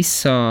that we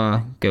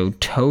saw go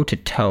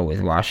toe-to-toe with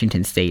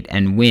Washington State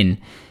and win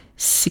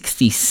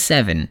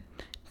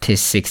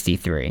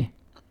 67-63.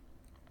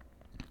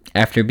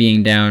 After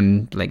being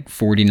down like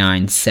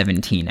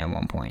 49-17 at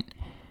one point.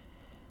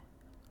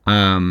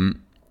 So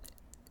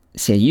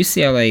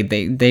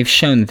UCLA, they've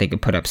shown that they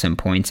could put up some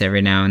points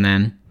every now and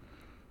then.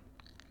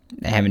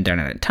 They haven't done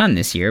it a ton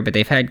this year, but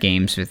they've had,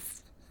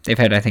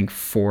 I think,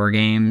 5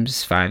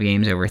 games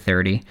over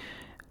 30.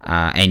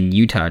 And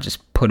Utah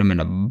just put them in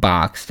a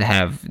box to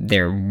have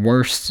their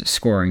worst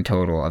scoring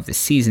total of the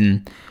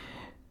season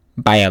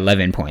by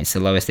 11 points. The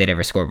lowest they'd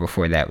ever scored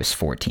before that was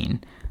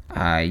 14.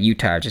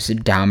 Utah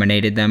just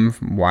dominated them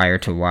from wire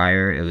to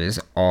wire. It was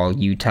all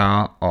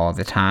Utah all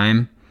the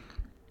time.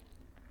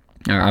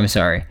 I'm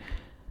sorry.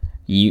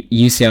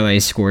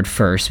 UCLA scored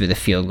first with a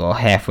field goal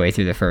halfway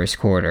through the first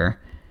quarter.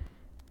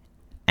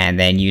 And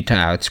then Utah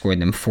outscored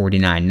them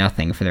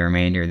 49-0 for the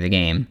remainder of the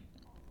game.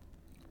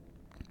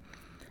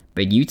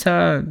 But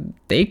Utah,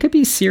 they could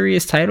be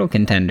serious title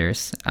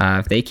contenders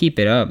if they keep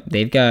it up.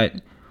 They've got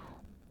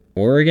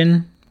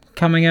Oregon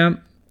coming up.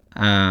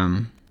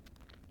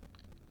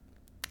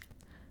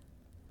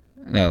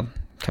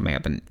 Coming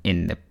up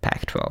in the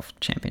Pac-12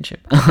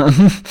 championship.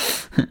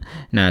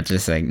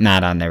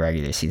 Not on their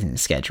regular season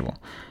schedule.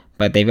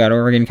 But they've got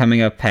Oregon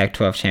coming up,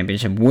 Pac-12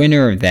 championship.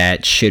 Winner of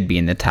that should be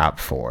in the top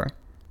 4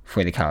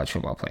 for the college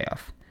football playoff.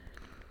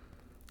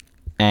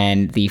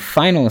 And the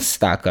final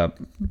stock up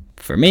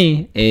for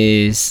me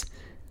is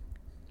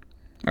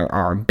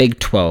our Big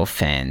 12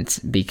 fans,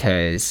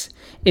 because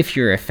if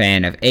you're a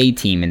fan of a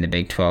team in the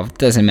Big 12,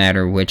 doesn't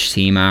matter which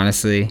team,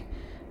 honestly,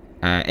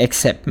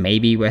 except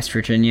maybe West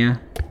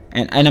Virginia.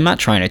 And I'm not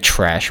trying to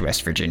trash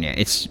West Virginia.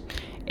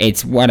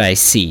 It's what I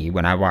see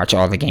when I watch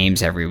all the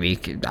games every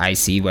week. I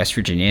see West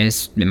Virginia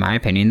is, in my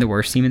opinion, the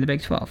worst team in the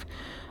Big 12.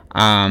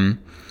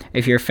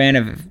 If you're a fan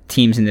of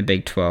teams in the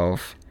Big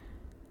 12,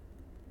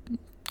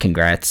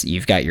 congrats.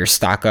 You've got your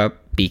stock up,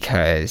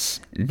 because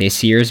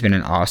this year has been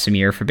an awesome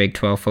year for Big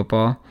 12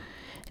 football.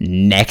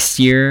 Next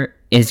year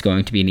is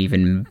going to be an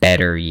even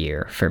better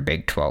year for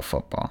Big 12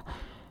 football.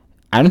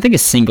 I don't think a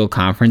single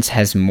conference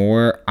has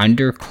more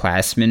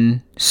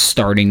underclassmen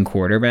starting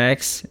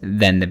quarterbacks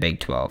than the Big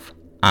 12.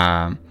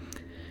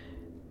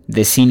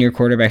 The senior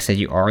quarterbacks that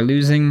you are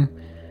losing,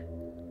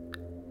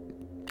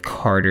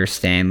 Carter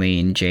Stanley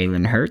and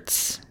Jalen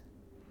Hurts,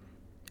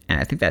 and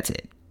I think that's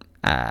it.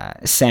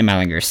 Sam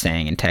Ehlinger's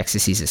staying in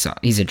Texas.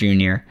 He's a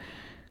junior.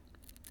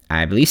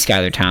 I believe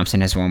Skylar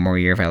Thompson has 1 more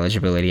year of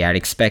eligibility. I'd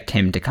expect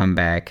him to come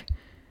back.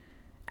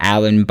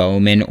 Alan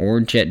Bowman or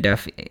Jet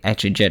Duffy.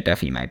 Actually, Jet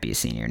Duffy might be a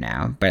senior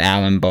now, but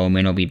Alan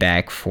Bowman will be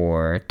back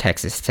for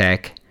Texas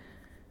Tech.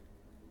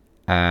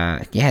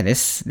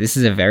 This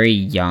is a very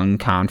young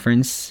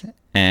conference,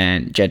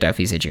 and Jet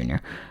Duffy's a junior.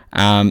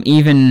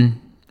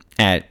 Even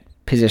at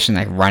position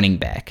like running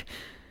back,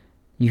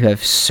 you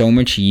have so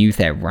much youth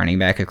at running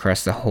back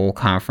across the whole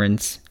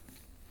conference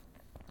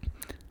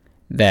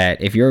that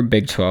if you're a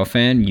Big 12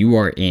 fan, you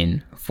are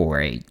in for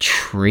a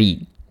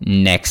treat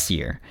next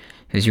year,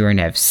 because you're going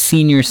to have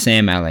senior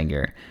Sam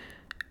Ehlinger.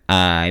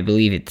 I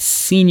believe it's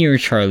senior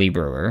Charlie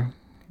Brewer.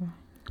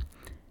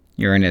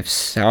 You're going to have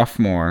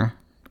sophomore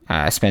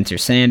Spencer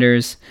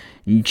Sanders,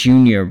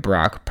 junior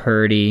Brock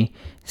Purdy,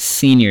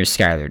 senior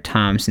Skylar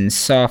Thompson,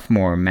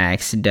 sophomore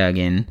Max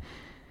Duggan.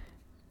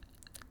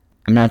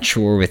 I'm not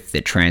sure with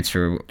the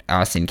transfer,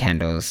 Austin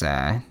Kendall's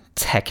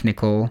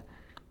technical,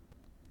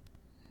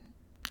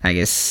 I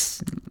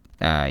guess,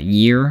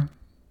 year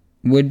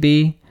would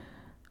be.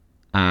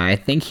 I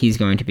think he's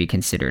going to be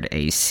considered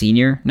a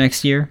senior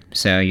next year.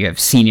 So you have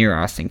senior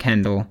Austin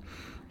Kendall.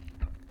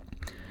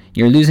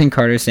 You're losing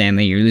Carter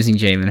Stanley. You're losing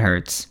Jalen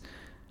Hurts.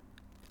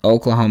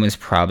 Oklahoma's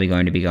probably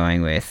going to be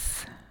going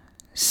with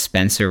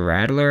Spencer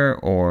Rattler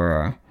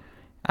or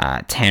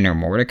Tanner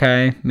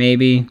Mordecai,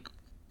 maybe.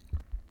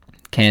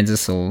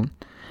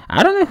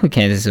 I don't know who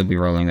Kansas will be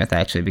rolling with,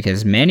 actually,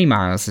 because Manny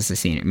Miles is a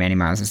senior. Manny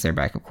Miles is their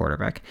backup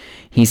quarterback.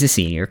 He's a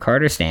senior.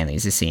 Carter Stanley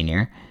is a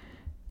senior.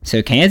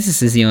 So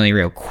Kansas is the only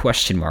real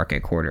question mark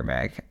at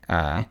quarterback.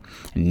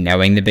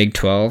 Knowing the Big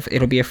 12,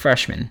 it'll be a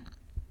freshman.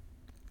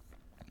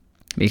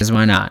 because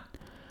why not?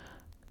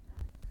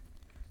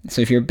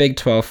 So if you're a Big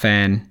 12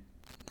 fan,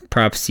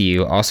 props to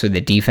you. Also,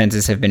 the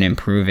defenses have been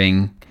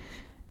improving.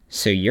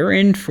 So you're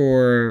in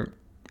for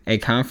a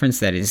conference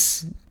that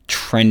is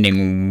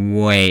trending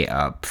way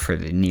up for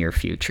the near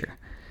future.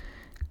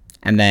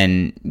 And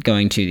then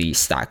going to the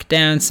stock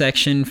down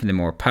section for the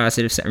more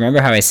positive side.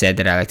 Remember how I said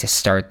that I like to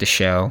start the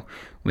show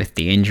with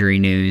the injury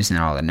news and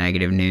all the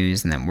negative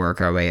news and then work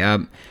our way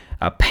up?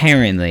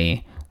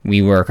 Apparently,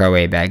 we work our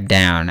way back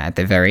down at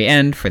the very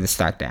end for the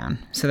stock down.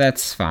 So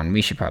that's fun.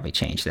 We should probably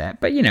change that.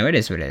 But, it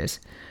is what it is.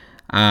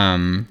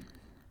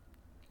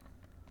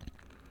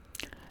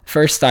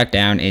 First stock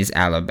down is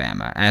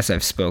Alabama, as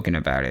I've spoken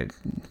about it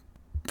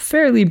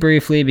fairly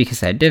briefly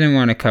because I didn't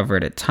want to cover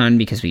it a ton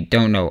because we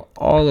don't know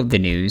all of the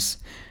news.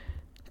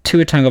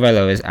 Tua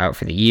Tagovailoa is out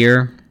for the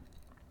year.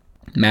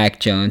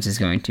 Mac Jones is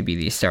going to be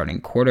the starting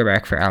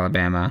quarterback for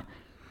Alabama.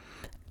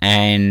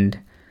 And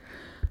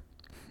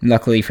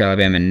luckily for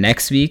Alabama,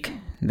 next week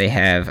they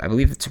have, I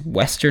believe it's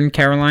Western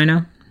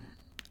Carolina.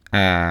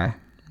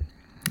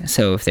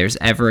 So if there's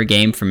ever a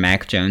game for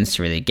Mac Jones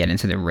to really get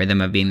into the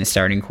rhythm of being the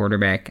starting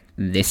quarterback,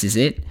 this is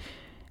it.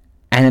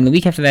 And then the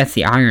week after that's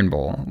the Iron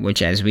Bowl,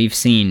 which as we've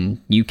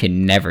seen, you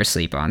can never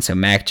sleep on. So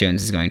Mac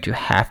Jones is going to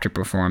have to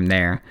perform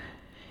there.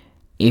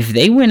 If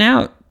they win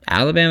out,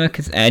 Alabama,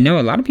 because I know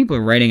a lot of people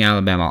are writing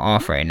Alabama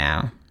off right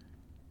now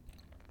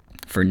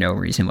for no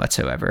reason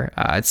whatsoever.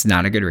 It's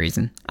not a good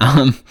reason.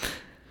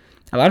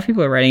 A lot of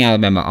people are writing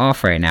Alabama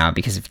off right now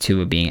because of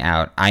Tua being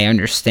out. I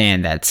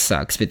understand that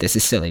sucks, but this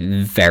is still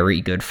a very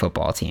good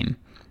football team.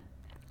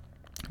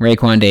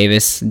 Raekwon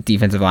Davis,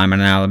 defensive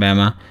lineman in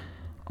Alabama,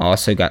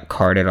 also got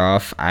carted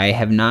off. I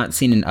have not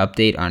seen an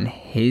update on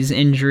his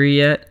injury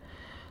yet,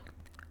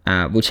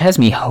 which has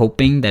me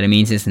hoping that it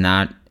means it's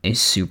not a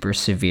super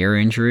severe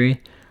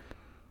injury,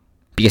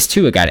 because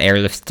Tua got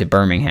airlifted to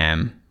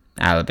Birmingham,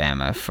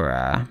 Alabama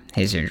for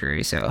his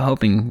injury. So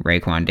hoping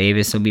Raekwon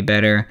Davis will be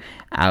better.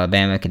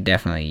 Alabama could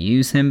definitely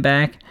use him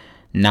back.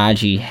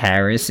 Najee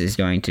Harris is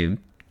going to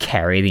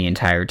carry the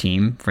entire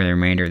team for the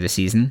remainder of the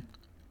season.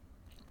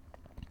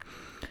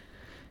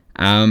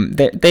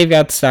 They've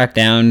got stock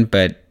down,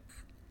 but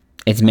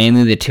it's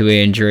mainly the Tua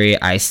injury.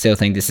 I still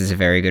think this is a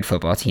very good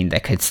football team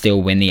that could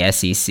still win the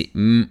SEC.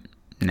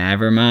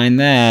 Never mind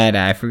that.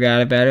 I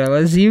forgot about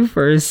LSU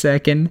for a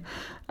second.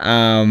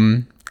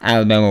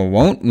 Alabama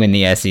won't win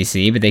the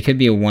SEC, but they could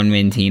be a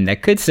one-win team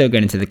that could still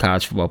get into the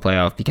college football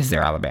playoff because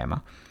they're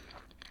Alabama.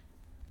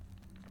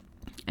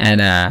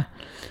 And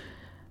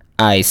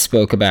I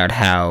spoke about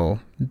how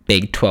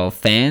Big 12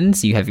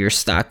 fans, you have your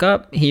stock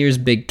up. Here's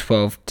Big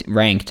 12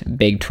 ranked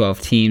Big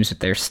 12 teams with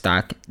their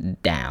stock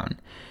down.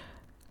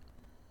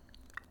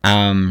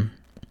 The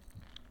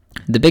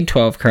Big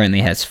 12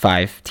 currently has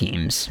 5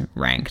 teams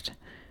ranked.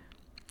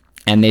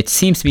 And it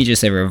seems to be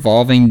just a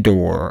revolving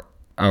door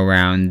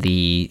around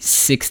the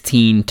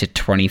 16 to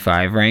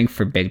 25 rank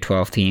for Big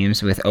 12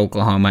 teams, with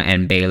Oklahoma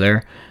and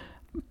Baylor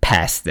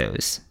past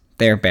those.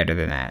 They're better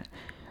than that.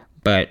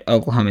 But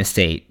Oklahoma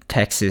State,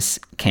 Texas,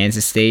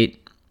 Kansas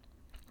State,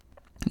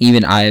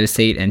 even Iowa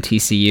State and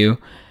TCU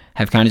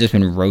have kind of just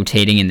been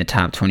rotating in the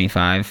top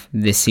 25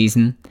 this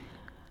season.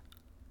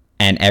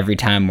 And every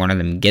time one of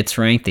them gets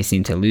ranked, they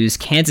seem to lose.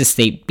 Kansas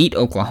State beat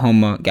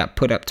Oklahoma, got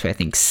put up to, I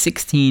think,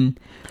 16,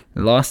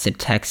 lost to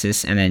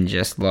Texas, and then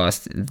just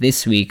lost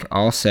this week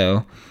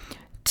also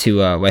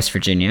to West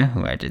Virginia,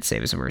 who I did say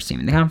was the worst team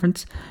in the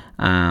conference.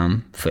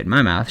 Foot in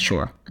my mouth,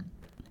 sure.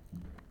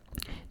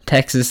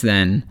 Texas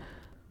then,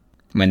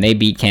 when they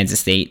beat Kansas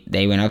State,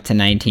 they went up to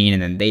 19,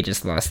 and then they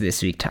just lost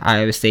this week to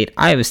Iowa State.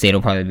 Iowa State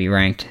will probably be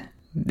ranked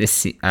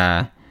this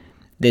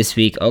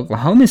week.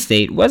 Oklahoma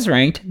State was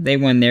ranked. They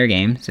won their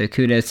game, so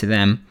kudos to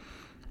them.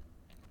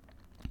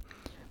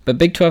 But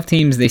Big 12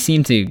 teams, they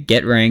seem to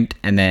get ranked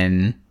and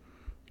then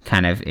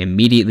kind of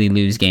immediately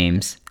lose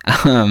games.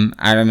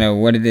 I don't know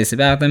what it is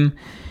about them,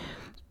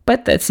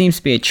 but that seems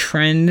to be a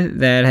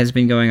trend that has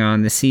been going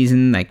on this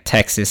season. Like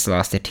Texas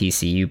lost to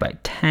TCU by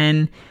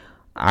 10.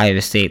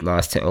 Iowa State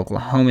lost to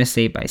Oklahoma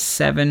State by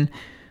 7.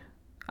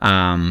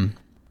 Dylan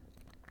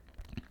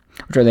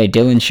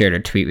shared a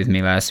tweet with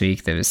me last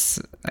week that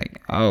was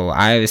like, oh,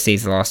 Iowa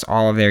State's lost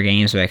all of their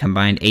games by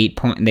combined 8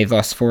 points. They've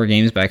lost 4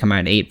 games by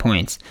combined 8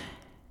 points.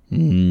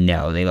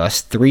 No, they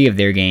lost 3 of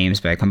their games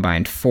by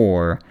combined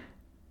 4,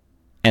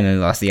 and then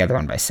they lost the other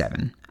one by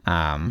 7.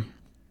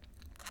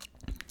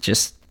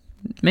 Just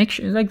make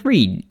sure, like,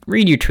 read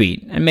your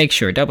tweet and make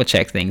sure, double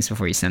check things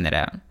before you send it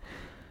out.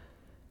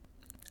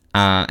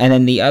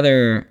 And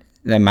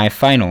then my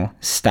final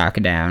stock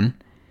down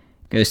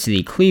goes to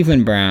the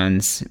Cleveland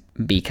Browns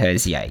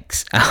because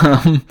yikes.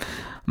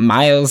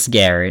 Myles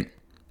Garrett,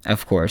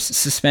 of course,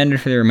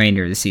 suspended for the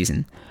remainder of the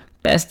season.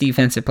 Best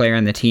defensive player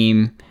on the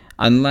team,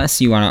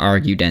 unless you want to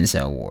argue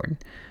Denzel Ward.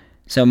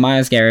 So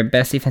Myles Garrett,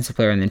 best defensive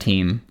player on the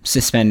team,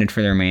 suspended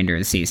for the remainder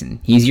of the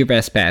season. He's your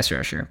best pass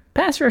rusher.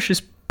 Pass rush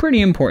is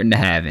pretty important to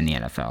have in the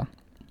NFL.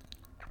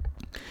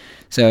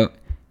 So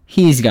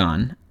he's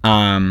gone.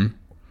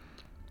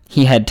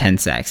 He had 10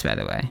 sacks, by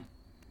the way.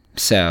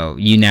 So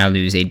you now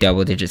lose a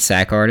double-digit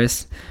sack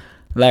artist.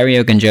 Larry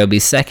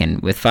Ogunjobi's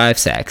second with 5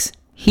 sacks.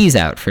 He's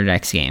out for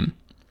next game.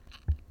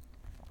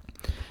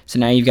 So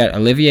now you've got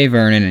Olivier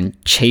Vernon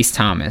and Chase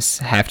Thomas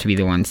have to be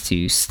the ones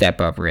to step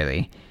up,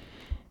 really.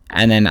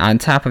 And then on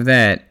top of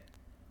that,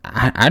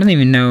 I don't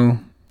even know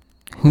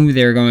who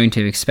they're going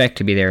to expect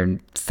to be their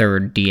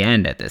third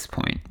D-end at this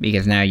point,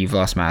 because now you've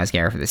lost Myles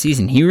Garrett for the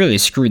season. He really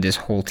screwed this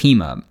whole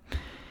team up,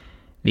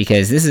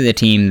 because this is a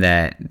team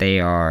that they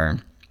are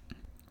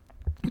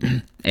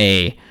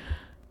a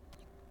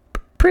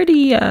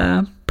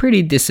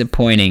pretty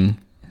disappointing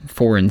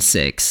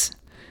 4-6.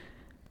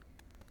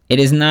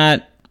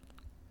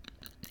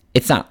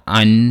 It's not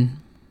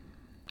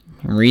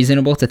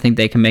unreasonable to think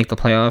they can make the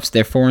playoffs.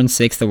 They're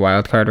 4-6. The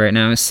wild card right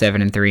now is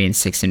 7-3 and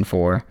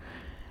 6-4.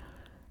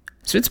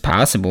 So it's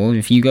possible.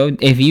 If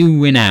you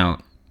win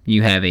out,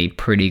 you have a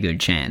pretty good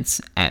chance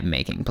at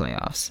making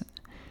playoffs.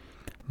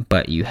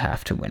 But you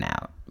have to win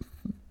out.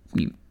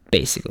 You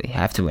basically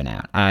have to win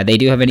out. They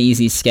do have an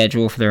easy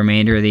schedule for the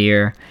remainder of the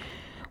year.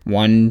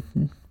 One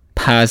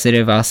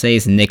positive I'll say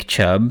is Nick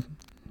Chubb,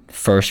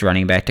 first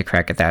running back to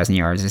crack 1,000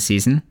 yards this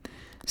season.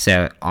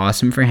 So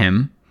awesome for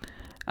him.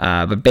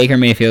 But Baker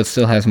Mayfield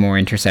still has more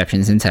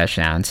interceptions and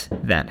touchdowns.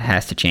 That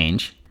has to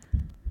change.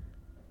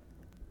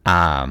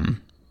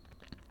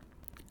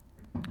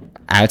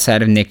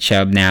 Outside of Nick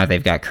Chubb now,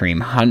 they've got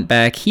Kareem Hunt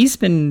back. I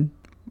think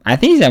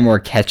he's had more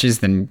catches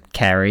than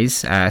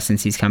carries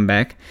since he's come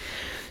back.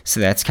 So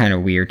that's kind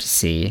of weird to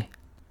see.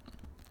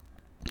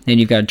 Then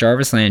you've got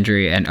Jarvis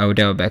Landry and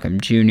Odell Beckham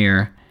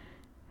Jr.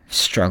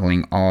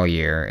 struggling all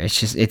year.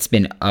 It's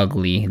been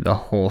ugly the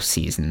whole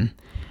season.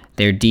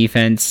 Their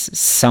defense,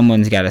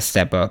 someone's got to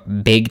step up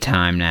big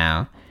time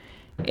now.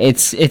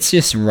 It's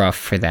just rough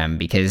for them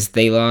because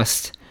they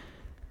lost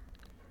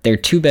their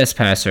 2 best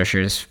pass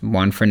rushers,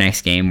 one for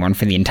next game, one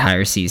for the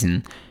entire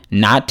season,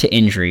 not to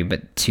injury,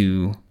 but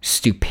to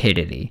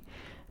stupidity.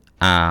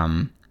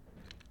 And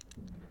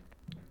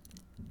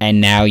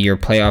now your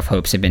playoff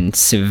hopes have been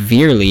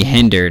severely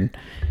hindered.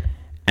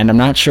 And I'm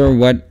not sure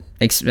what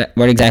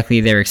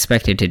exactly they're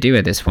expected to do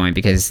at this point,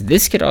 because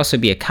this could also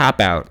be a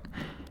cop-out.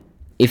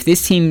 If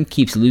this team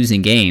keeps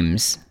losing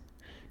games,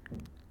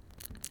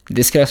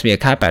 this could also be a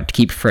cop-out to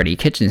keep Freddie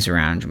Kitchens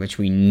around, which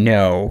we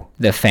know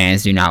the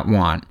fans do not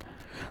want.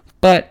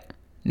 But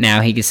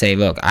now he could say,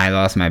 look, I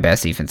lost my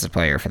best defensive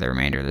player for the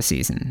remainder of the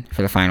season,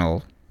 for the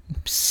final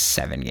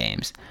 7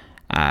 games,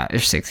 or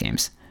 6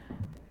 games.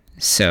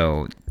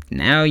 So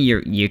now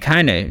you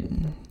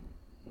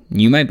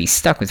might be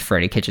stuck with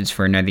Freddie Kitchens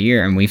for another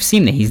year, and we've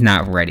seen that he's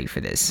not ready for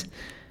this.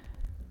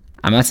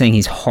 I'm not saying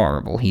he's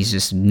horrible, he's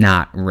just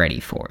not ready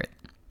for it.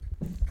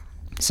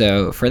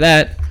 So for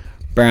that,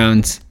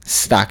 Browns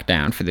stock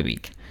down for the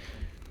week.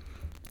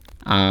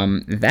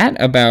 That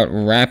about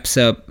wraps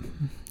up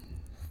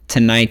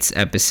tonight's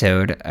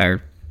episode,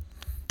 or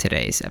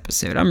today's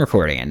episode. I'm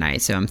recording at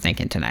night, so I'm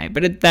thinking tonight.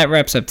 But that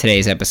wraps up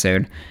today's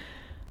episode.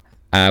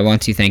 I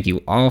want to thank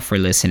you all for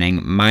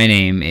listening. My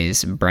name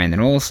is Brandon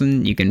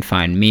Olson. You can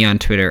find me on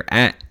Twitter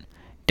at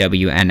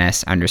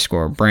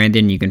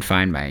WNS_Brandon. You can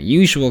find my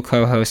usual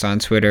co-host on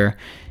Twitter,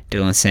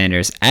 Dylan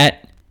Sanders,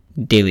 at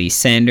Dilly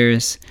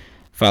Sanders.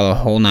 Follow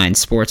Whole 9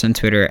 Sports on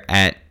Twitter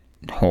at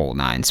Whole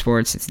 9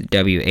 Sports. It's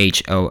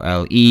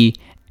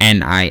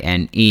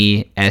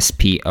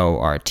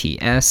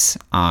WHOLENINESPORTS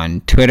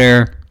on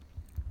Twitter,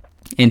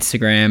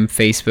 Instagram,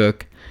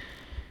 Facebook.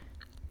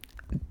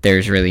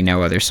 There's really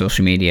no other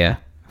social media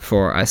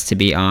for us to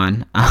be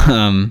on.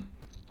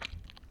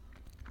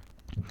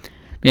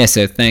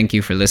 So thank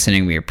you for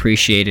listening. We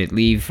appreciate it.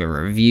 Leave a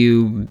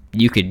review.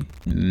 You could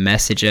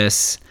message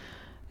us,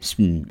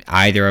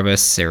 either of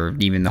us, or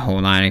even the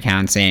Whole 9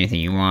 account. Say anything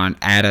you want.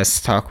 Add us,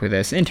 talk with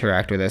us,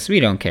 interact with us. We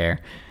don't care.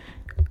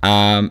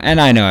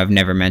 And I know I've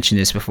never mentioned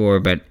this before,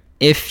 but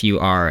if you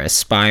are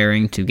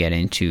aspiring to get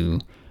into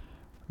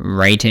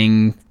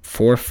writing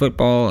for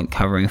football and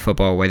covering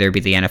football, whether it be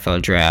the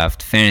NFL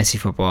draft, fantasy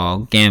football,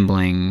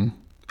 gambling,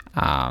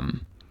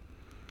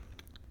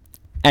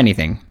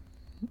 anything,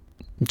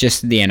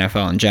 just the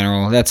NFL in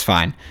general, that's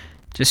fine.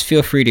 Just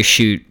feel free to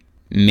shoot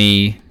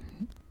me,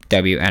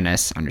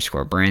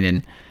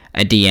 WNS_Brandon,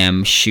 a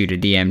DM. Shoot a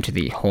DM to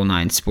the Whole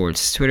 9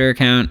 Sports Twitter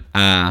account.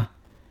 And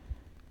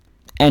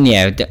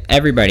yeah,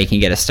 everybody can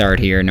get a start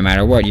here, no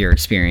matter what your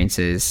experience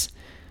is.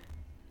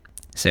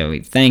 So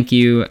we thank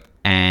you,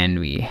 and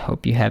we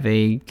hope you have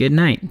a good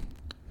night.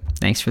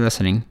 Thanks for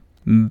listening.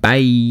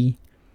 Bye.